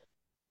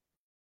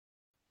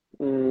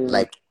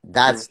 Like,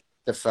 that's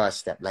the first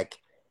step. Like,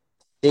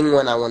 sing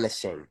when I want to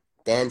sing,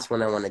 dance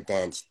when I want to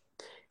dance,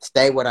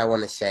 say what I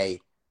want to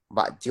say,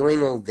 but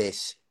doing all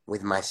this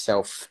with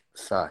myself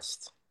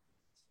first.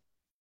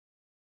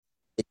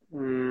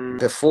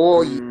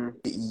 Before you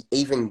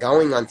even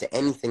going on to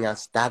anything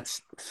else,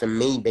 that's, for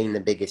me, being the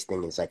biggest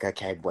thing is like,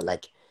 okay, well,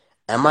 like,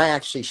 am I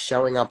actually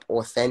showing up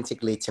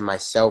authentically to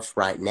myself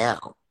right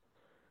now?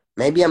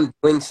 Maybe I'm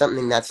doing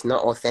something that's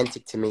not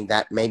authentic to me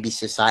that maybe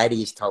society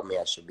has told me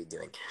I should be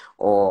doing,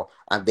 or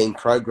I've been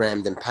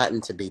programmed and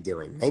patterned to be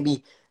doing.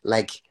 Maybe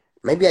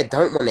I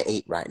don't want to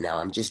eat right now.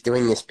 I'm just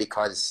doing this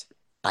because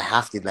I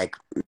have to. Like,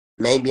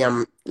 maybe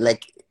I'm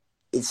like,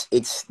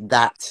 it's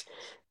that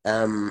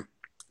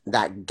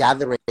that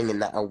gathering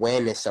and that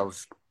awareness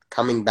of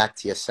coming back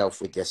to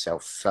yourself with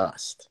yourself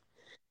first.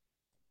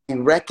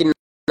 You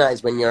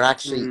recognize when you're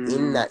actually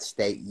in that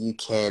state,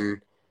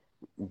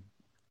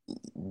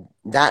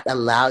 that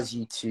allows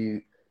you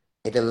to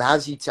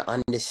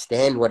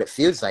understand what it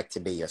feels like to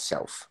be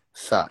yourself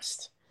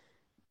first.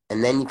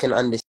 And then you can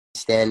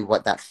understand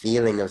what that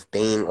feeling of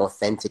being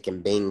authentic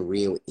and being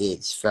real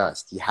is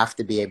first. You have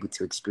to be able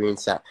to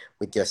experience that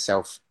with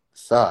yourself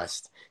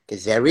first.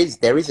 Because there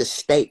is a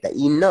state that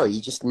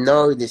you just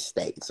know this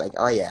state. It's like,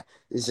 oh yeah,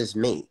 this is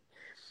me.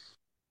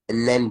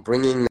 And then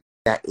bringing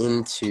that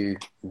into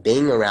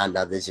being around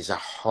others is a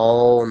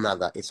whole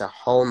nother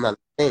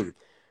thing.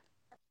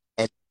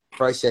 And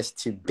process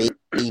to be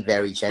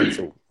very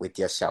gentle with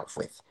yourself,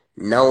 with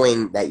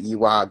knowing that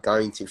you are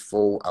going to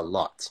fall a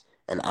lot.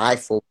 And I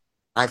fall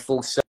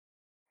so.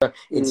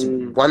 It's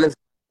one of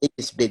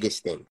the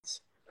biggest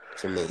things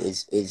for me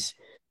is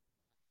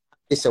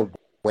this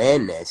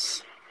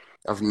awareness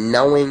of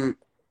knowing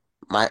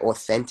my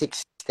authentic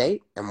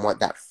state and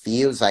what that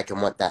feels like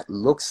and what that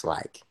looks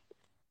like.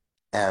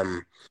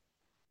 And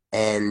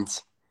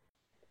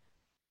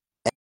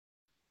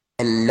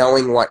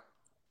knowing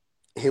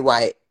who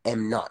I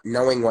am not,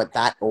 knowing what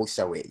that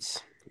also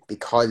is,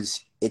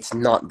 because it's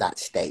not that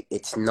state,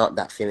 it's not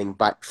that feeling.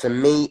 But for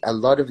me, a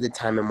lot of the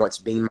time, and what's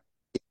been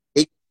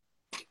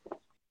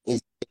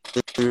is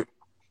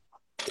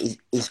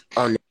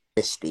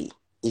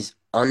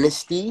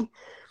honesty,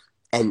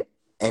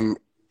 and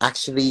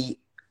actually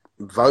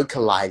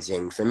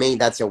vocalizing. For me,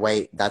 that's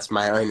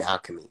my own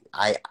alchemy.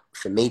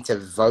 For me to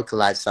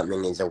vocalize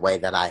something is a way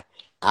that I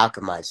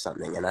alchemize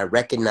something, and I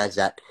recognize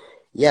that,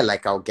 yeah,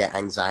 like I'll get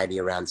anxiety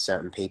around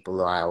certain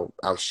people, or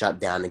I'll shut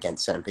down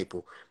against certain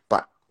people,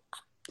 but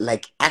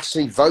like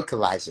actually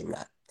vocalizing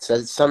that. So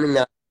it's something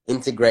that I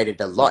integrated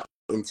a lot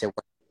into when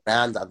I'm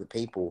around other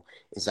people.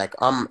 Is like,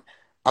 I'm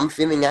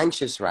feeling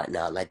anxious right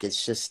now. Like,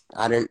 it's just,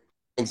 I don't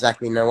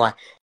exactly know why,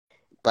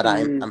 but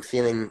I'm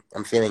feeling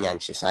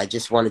anxious. I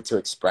just wanted to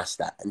express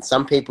that. And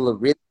some people are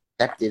really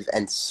receptive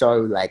and so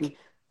like,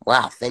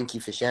 wow, thank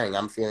you for sharing.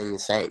 I'm feeling the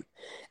same.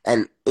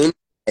 And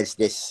there's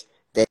this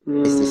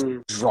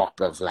drop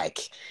of like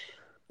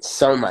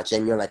so much,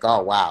 and you're like,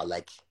 oh wow,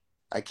 like,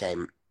 okay,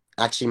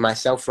 actually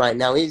myself right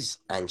now is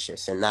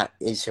anxious, and that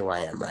is who I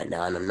am right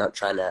now, and I'm not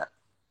trying to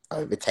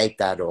overtake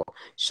that or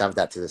shove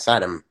that to the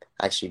side. I'm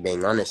actually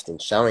being honest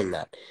and showing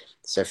that.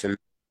 So for me,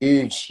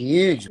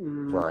 huge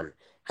one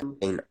has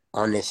been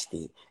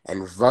honesty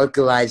and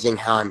vocalizing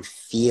how I'm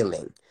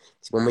feeling.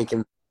 So when we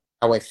can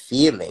how we're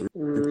feeling,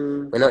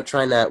 we're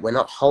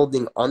not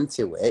holding on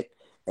to it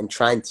and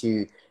trying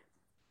to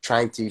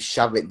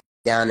shove it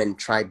down and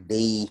try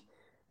be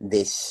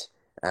this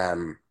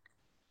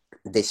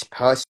this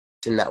person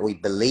that we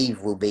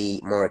believe will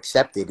be more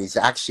accepted. Is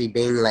actually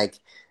being like,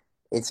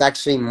 it's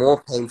actually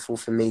more painful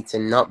for me to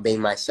not be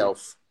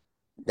myself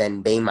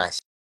than be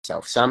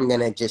myself. So I'm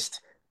gonna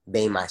just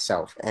be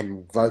myself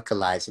and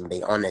vocalize and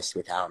be honest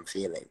with how I'm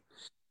feeling.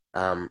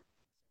 In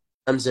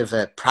terms of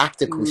a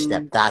practical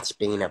step, that's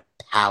been a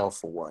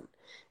powerful one.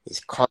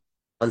 Is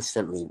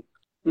constantly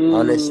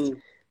honest,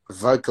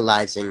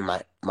 vocalizing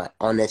my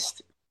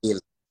honest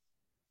feeling.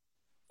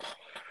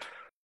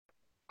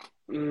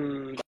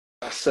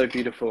 That's so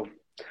beautiful.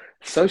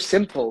 so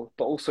simple,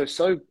 but also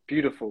so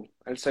beautiful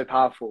and so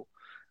powerful.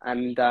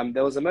 And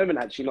there was a moment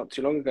actually not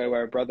too long ago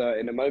where a brother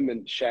in a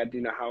moment shared,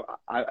 how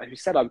who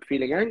said, I'm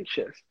feeling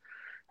anxious.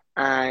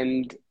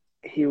 And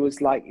he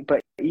was like,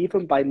 but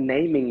even by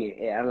naming it,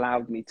 it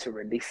allowed me to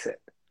release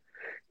it.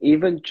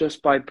 Even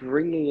just by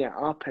bringing it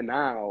up and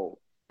out,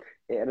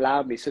 it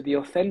allowed me. So the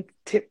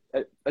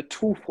a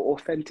tool for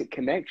authentic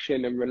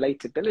connection and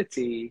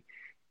relatability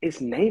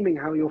is naming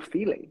how you're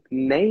feeling.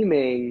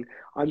 Naming,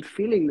 I'm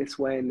feeling this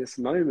way in this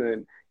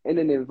moment in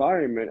an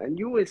environment. And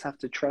you always have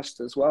to trust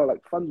as well.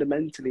 Like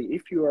fundamentally,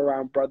 if you're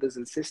around brothers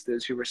and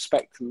sisters who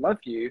respect and love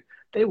you,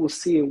 they will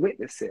see and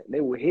witness it.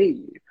 They will hear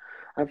you.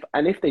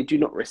 And if they do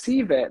not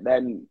receive it,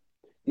 then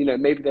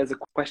maybe there's a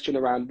question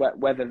around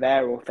whether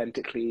they're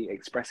authentically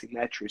expressing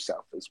their true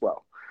self as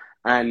well.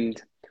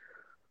 And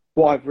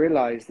what I've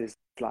realized is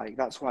like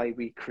that's why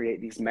we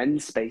create these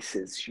men's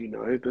spaces,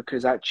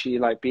 because actually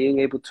like being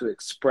able to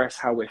express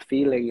how we're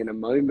feeling in a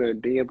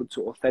moment, being able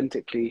to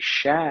authentically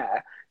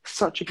share,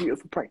 such a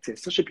beautiful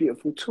practice, such a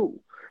beautiful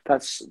tool.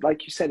 That's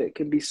like you said, it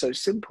can be so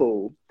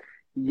simple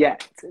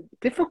yet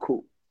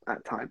difficult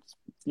at times,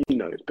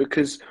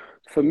 because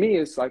for me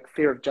it's like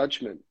fear of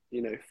judgment,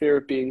 fear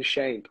of being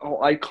shamed.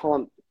 Oh, I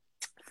can't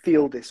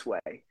feel this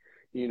way,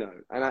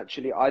 and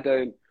actually I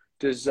don't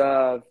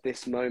deserve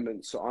this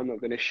moment, so I'm not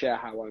going to share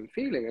how I'm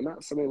feeling. And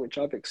that's something which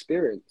I've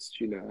experienced,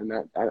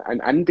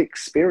 and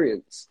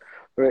experience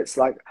where it's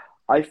like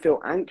I feel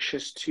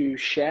anxious to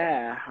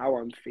share how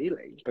I'm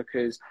feeling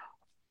because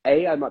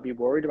I might be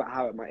worried about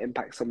how it might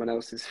impact someone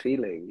else's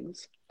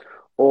feelings,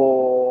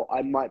 or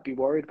I might be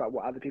worried about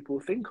what other people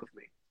think of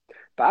me.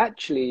 But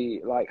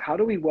actually, like, how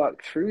do we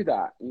work through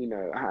that?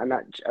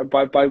 And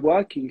by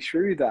working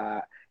through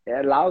that,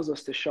 it allows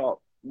us to show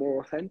up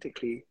more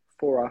authentically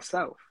for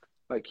ourselves,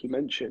 like you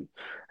mentioned.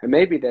 And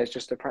maybe there's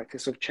just a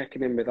practice of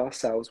checking in with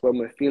ourselves when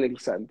we're feeling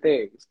certain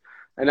things.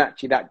 And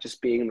actually, that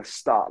just being the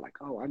start, like,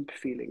 oh, I'm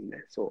feeling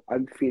this, or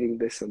I'm feeling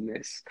this and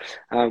this,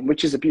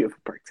 which is a beautiful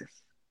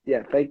practice.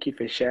 Yeah, thank you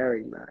for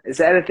sharing that. Is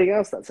there anything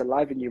else that's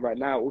alive in you right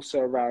now, also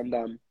around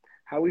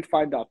how we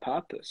find our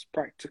purpose,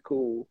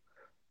 practical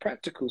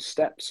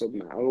steps on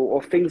that,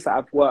 or things that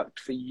have worked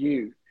for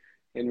you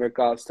in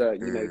regards to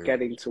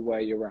getting to where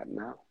you're at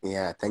now?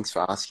 Yeah, thanks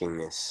for asking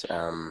this.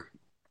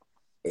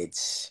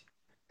 It's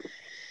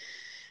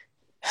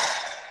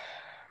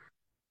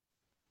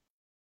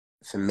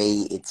for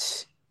me,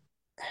 it's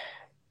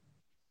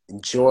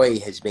joy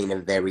has been a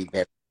very,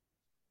 very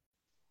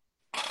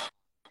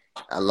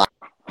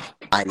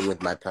aligning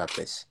with my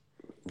purpose.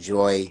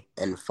 Joy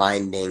and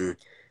finding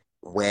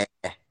where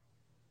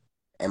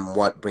and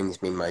what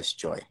brings me most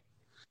joy.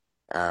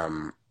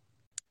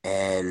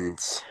 And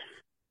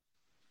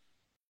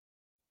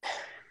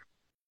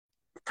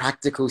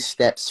practical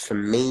steps for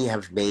me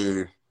have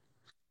been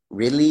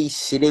really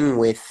sitting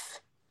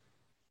with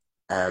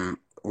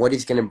what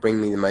is going to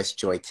bring me the most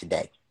joy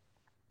today.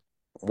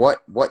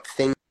 What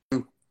thing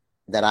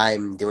that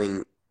I'm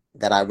doing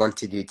that I want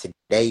to do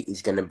today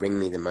is going to bring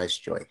me the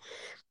most joy,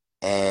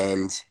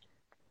 and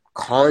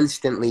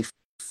constantly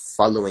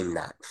following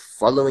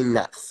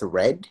that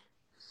thread,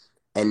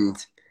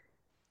 and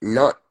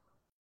not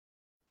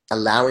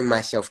allowing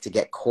myself to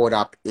get caught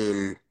up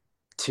in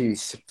 2,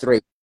 3,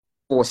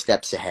 4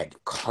 steps ahead,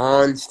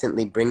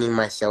 constantly bringing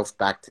myself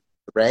back to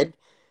the thread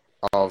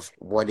of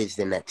what is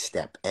the next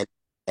step,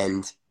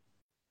 and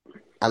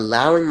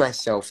allowing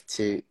myself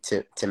to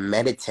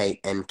meditate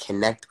and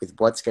connect with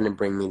what's going to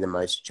bring me the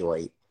most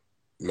joy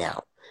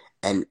now,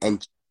 and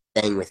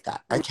staying with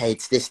that. Okay,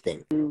 it's this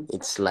thing.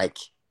 It's like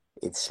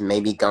it's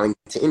maybe going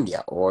to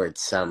India, or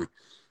it's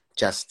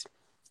just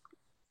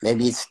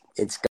maybe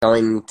it's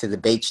going to the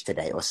beach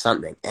today or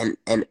something, and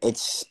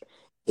it's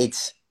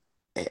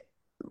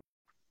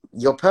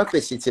your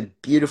purpose. It's a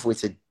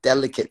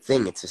delicate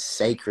thing. It's a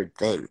sacred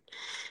thing,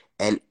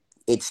 and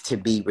it's to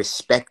be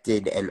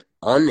respected and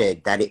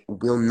honored, that it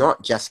will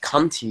not just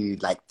come to you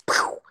like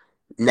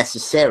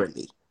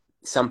necessarily.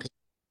 Some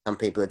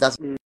people it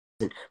doesn't,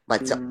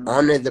 but to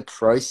honor the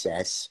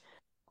process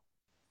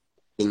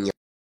in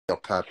your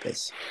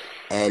purpose,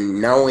 and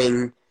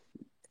knowing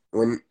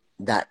when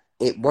that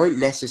it won't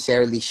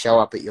necessarily show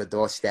up at your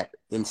doorstep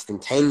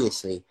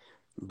instantaneously,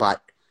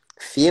 but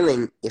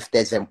feeling if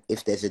there's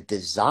a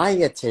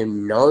desire to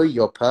know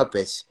your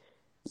purpose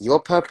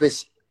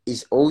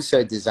is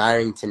also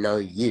desiring to know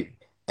you,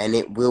 and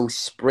it will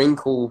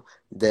sprinkle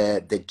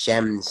the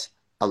gems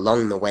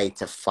along the way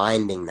to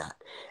finding that.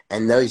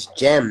 And those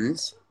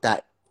gems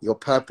that your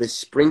purpose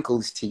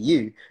sprinkles to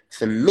you,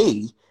 for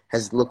me,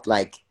 has looked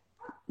like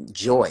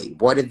joy.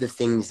 What are the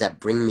things that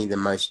bring me the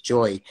most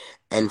joy,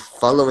 and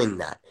following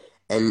that,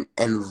 and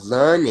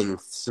learning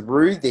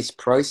through this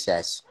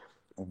process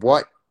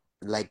what,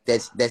 like,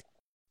 there's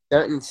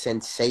certain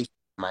sensation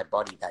in my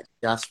body that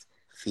just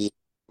feel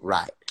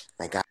right.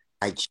 Like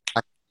I just,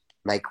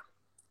 like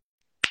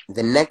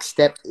the next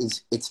step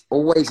is, it's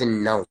always a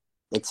no.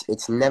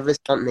 It's never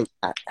something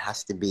that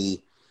has to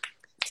be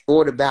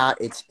thought about.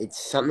 It's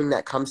something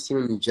that comes to you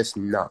and you just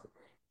know.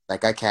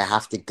 Like, okay, I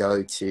have to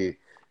go to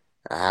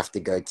I have to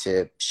go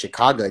to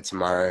Chicago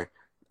tomorrow,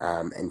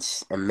 and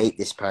meet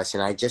this person.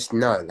 I just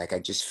know, like, I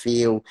just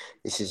feel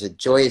this is a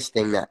joyous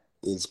thing that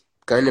is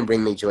going to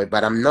bring me joy,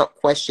 but I'm not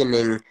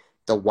questioning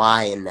the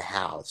why and the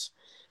hows.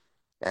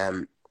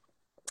 Um,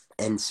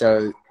 and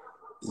so,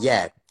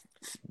 yeah,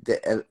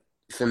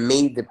 for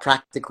me, the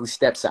practical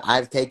steps that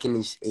I've taken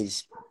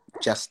is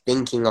just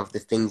thinking of the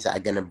things that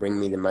are going to bring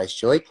me the most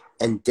joy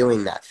and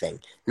doing that thing.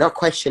 Not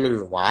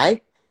questioning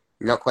why,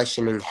 not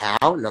questioning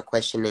how, not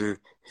questioning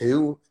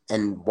who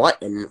and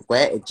what and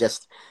where. It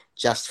just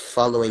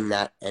following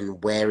that,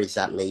 and where is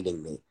that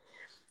leading me,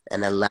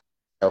 and allow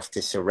myself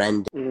to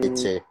surrender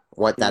Mm, to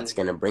what that's mm,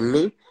 going to bring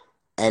me,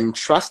 and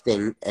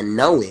trusting and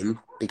knowing,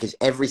 because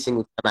every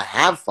single time I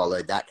have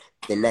followed that,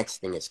 the next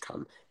thing has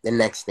come, the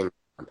next thing,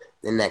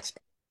 the next.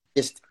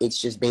 It's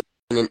just been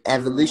an mm,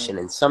 evolution,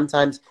 and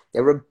sometimes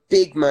there are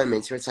big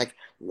moments where it's like,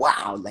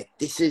 wow, like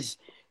there's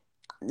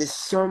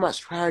so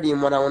much clarity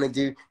in what I want to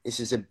do. This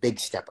is a big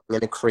step. I'm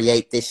going to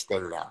create this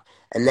thing now,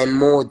 and then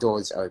more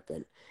doors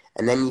open,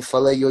 and then you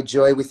follow your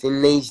joy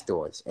within these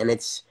doors, and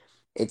it's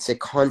a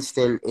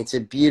constant. It's a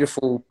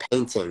beautiful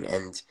painting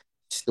and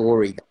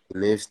story that you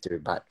move through,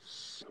 but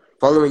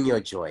following your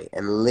joy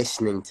and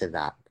listening to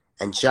that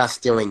and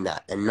just doing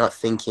that and not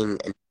thinking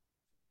and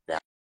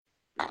that.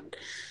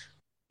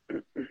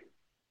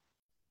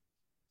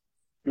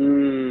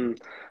 mm.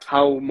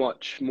 How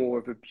much more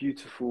of a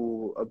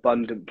beautiful,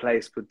 abundant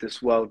place would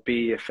this world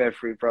be if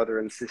every brother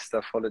and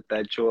sister followed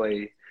their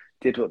joy,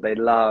 did what they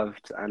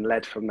loved, and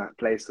led from that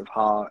place of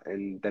heart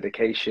and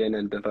dedication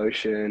and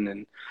devotion?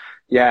 And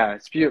yeah,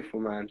 it's beautiful,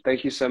 man.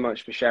 Thank you so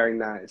much for sharing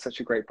that. It's such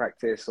a great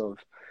practice of,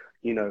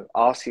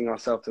 asking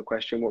ourselves the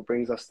question, what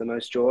brings us the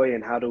most joy,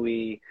 and how do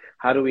we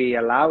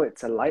allow it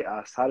to light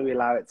us? How do we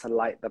allow it to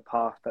light the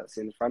path that's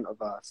in front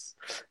of us?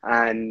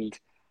 And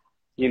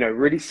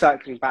really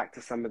circling back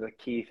to some of the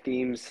key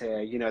themes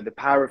here, the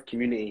power of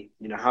community,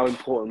 how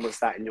important was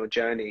that in your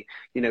journey?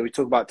 We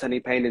talk about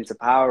turning pain into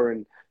power,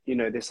 and,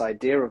 this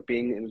idea of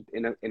being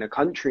in a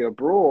country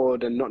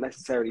abroad and not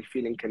necessarily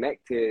feeling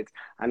connected,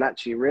 and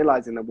actually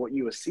realizing that what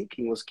you were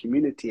seeking was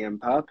community and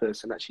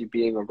purpose, and actually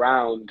being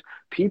around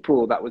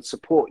people that would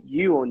support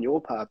you on your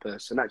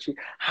purpose, and actually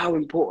how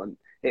important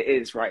it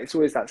is, right? It's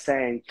always that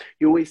saying,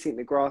 you always think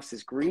the grass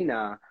is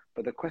greener,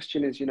 but the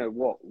question is,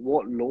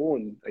 what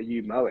lawn are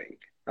you mowing?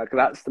 Like,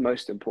 that's the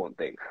most important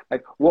thing.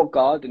 Like, what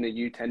garden are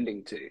you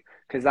tending to?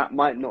 Because that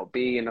might not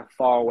be in a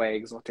faraway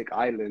exotic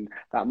island.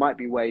 That might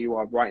be where you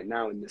are right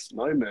now in this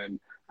moment.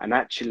 And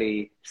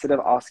actually, instead of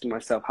asking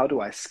myself, how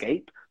do I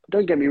escape? But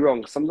don't get me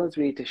wrong, sometimes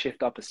we need to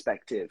shift our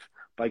perspective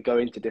by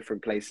going to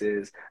different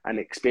places and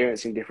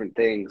experiencing different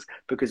things.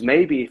 Because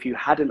maybe if you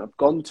hadn't have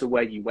gone to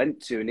where you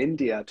went to in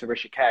India, to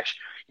Rishikesh,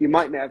 you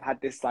might not have had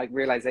this like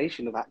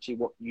realization of actually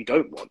what you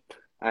don't want.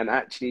 And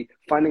actually,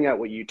 finding out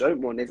what you don't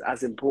want is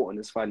as important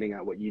as finding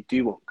out what you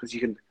do want, because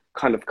you can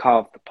kind of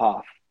carve the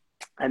path.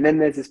 And then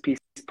there's this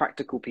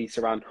practical piece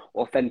around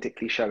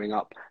authentically showing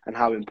up and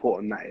how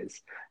important that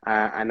is,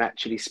 and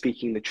actually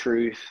speaking the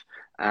truth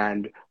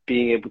and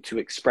being able to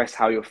express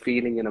how you're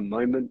feeling in a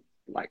moment.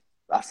 Like,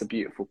 that's a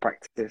beautiful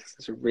practice.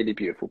 It's a really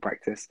beautiful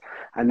practice.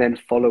 And then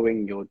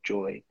following your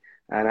joy,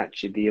 and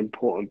actually the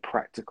important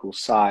practical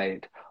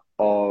side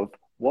of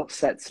what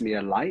sets me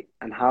alight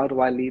and how do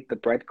I leave the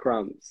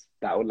breadcrumbs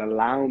that will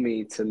allow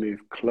me to move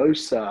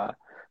closer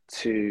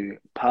to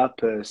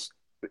purpose,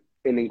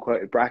 in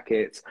quoted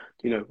brackets,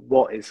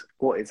 what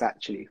is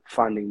actually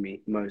finding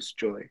me most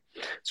joy.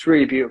 It's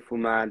really beautiful,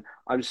 man.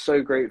 I'm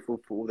so grateful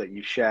for all that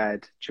you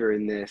shared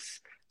during this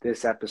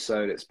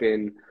episode. It's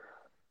been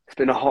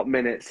a hot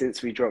minute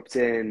since we dropped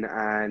in,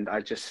 and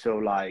I just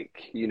feel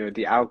like,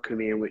 the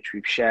alchemy in which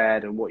we've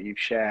shared and what you've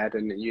shared,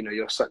 and,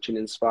 you're such an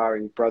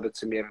inspiring brother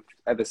to me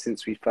ever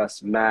since we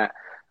first met.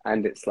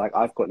 And it's like,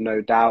 I've got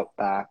no doubt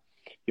that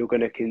you're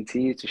going to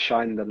continue to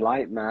shine the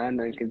light, man,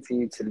 and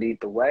continue to lead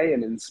the way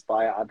and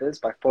inspire others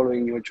by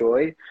following your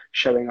joy,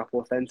 showing up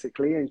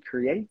authentically, and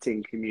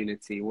creating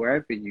community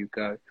wherever you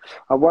go.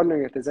 I'm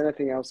wondering if there's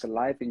anything else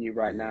alive in you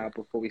right now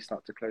before we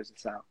start to close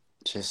this out.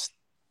 Just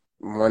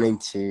wanting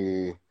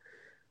to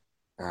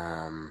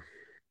um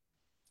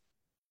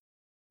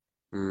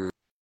mm,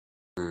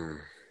 mm,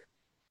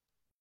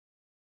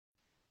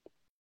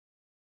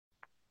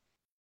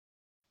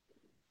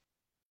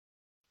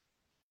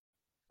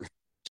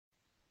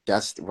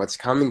 just what's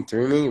coming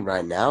through me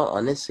right now,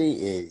 honestly,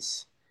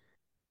 is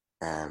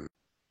um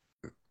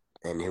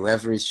and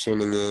whoever is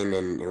tuning in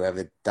and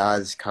whoever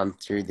does come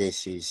through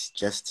this, is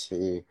just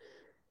to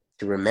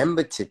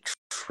remember to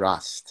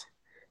trust.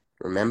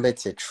 Remember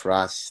to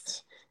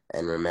trust,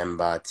 and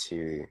remember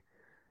to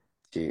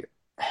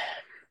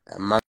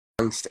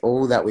amongst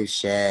all that we've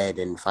shared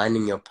and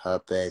finding your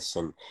purpose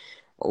and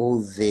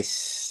all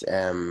this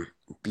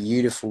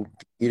beautiful,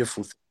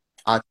 beautiful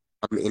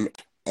in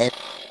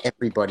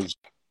everybody's,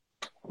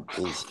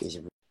 is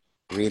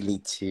really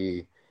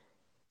to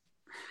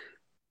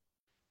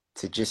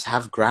just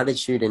have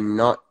gratitude and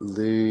not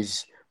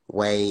lose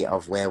way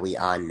of where we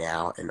are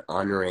now, and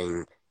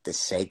honoring the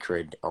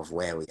sacred of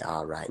where we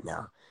are right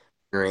now,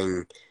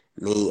 honoring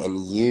me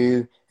and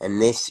you and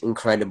this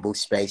incredible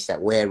space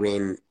that we're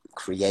in,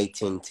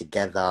 creating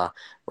together,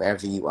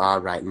 wherever you are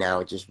right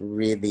now, just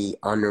really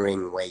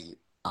honoring where you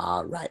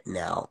are right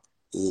now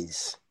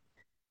is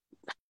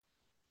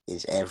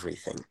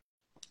everything.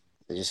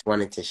 I just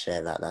wanted to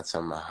share that. That's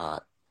on my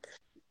heart.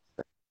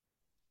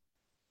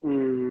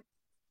 Mm.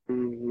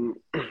 Mhm.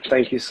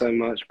 Thank you so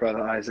much,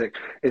 Brother Isaac.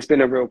 It's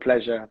been a real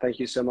pleasure. Thank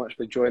you so much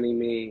for joining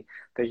me.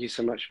 Thank you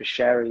so much for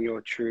sharing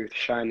your truth,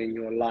 shining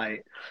your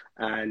light.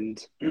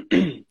 And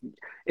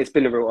it's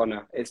been a real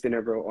honor. It's been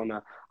a real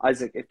honor.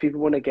 Isaac, if people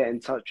want to get in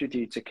touch with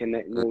you to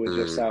connect more with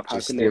yourself, how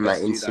Just can they through my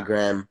best do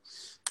that?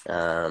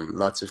 Instagram.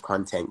 Lots of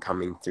content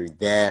coming through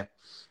there.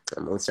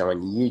 I'm also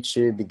on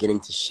YouTube, beginning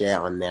to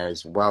share on there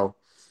as well.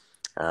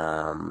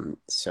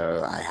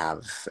 So I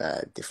have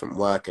different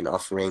work and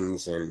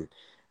offerings and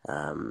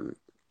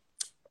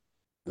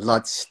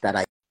lots that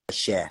I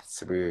share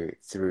through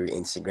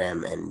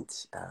Instagram and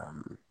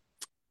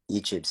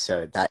YouTube.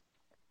 So that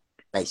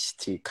nice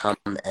to come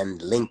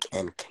and link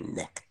and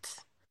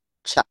connect.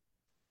 Ciao.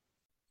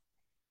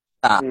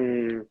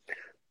 Mm.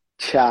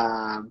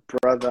 Cha,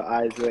 Brother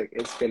Isaac,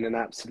 it's been an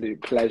absolute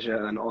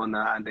pleasure, an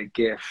honor, and a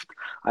gift.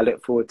 I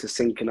look forward to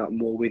syncing up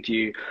more with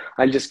you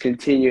and just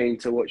continuing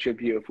to watch your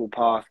beautiful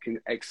path can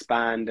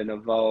expand and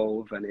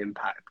evolve and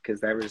impact, because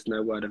there is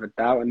no word of a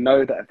doubt. And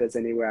know that if there's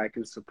anywhere I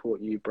can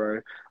support you,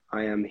 bro,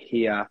 I am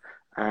here.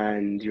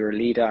 And you're a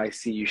leader. I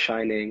see you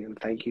shining. And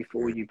thank you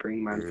for all you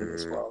bring, man, to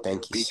this world. You're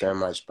Thank a you so beacon.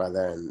 much,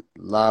 brother, and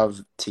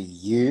love to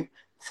you.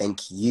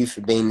 Thank you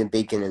for being the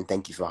beacon, and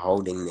thank you for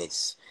holding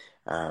this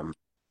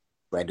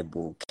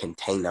incredible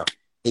container for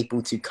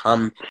people to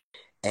come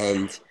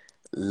and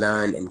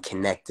learn and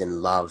connect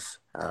and love.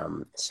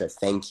 So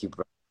thank you,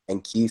 bro.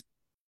 Thank you,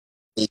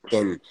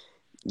 beacon.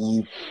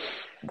 You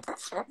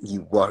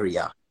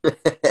warrior.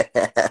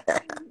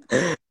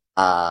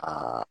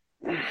 uh,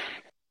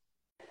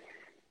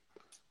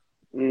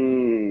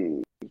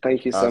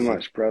 Thank you so love you.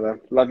 much, brother.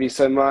 Love you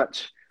so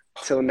much.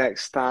 Till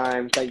next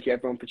time. Thank you,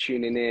 everyone, for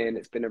tuning in.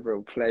 It's been a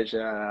real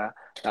pleasure.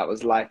 That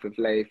was Life with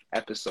Leif,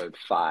 episode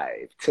 5.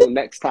 Till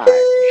next time.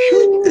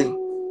 Shoo!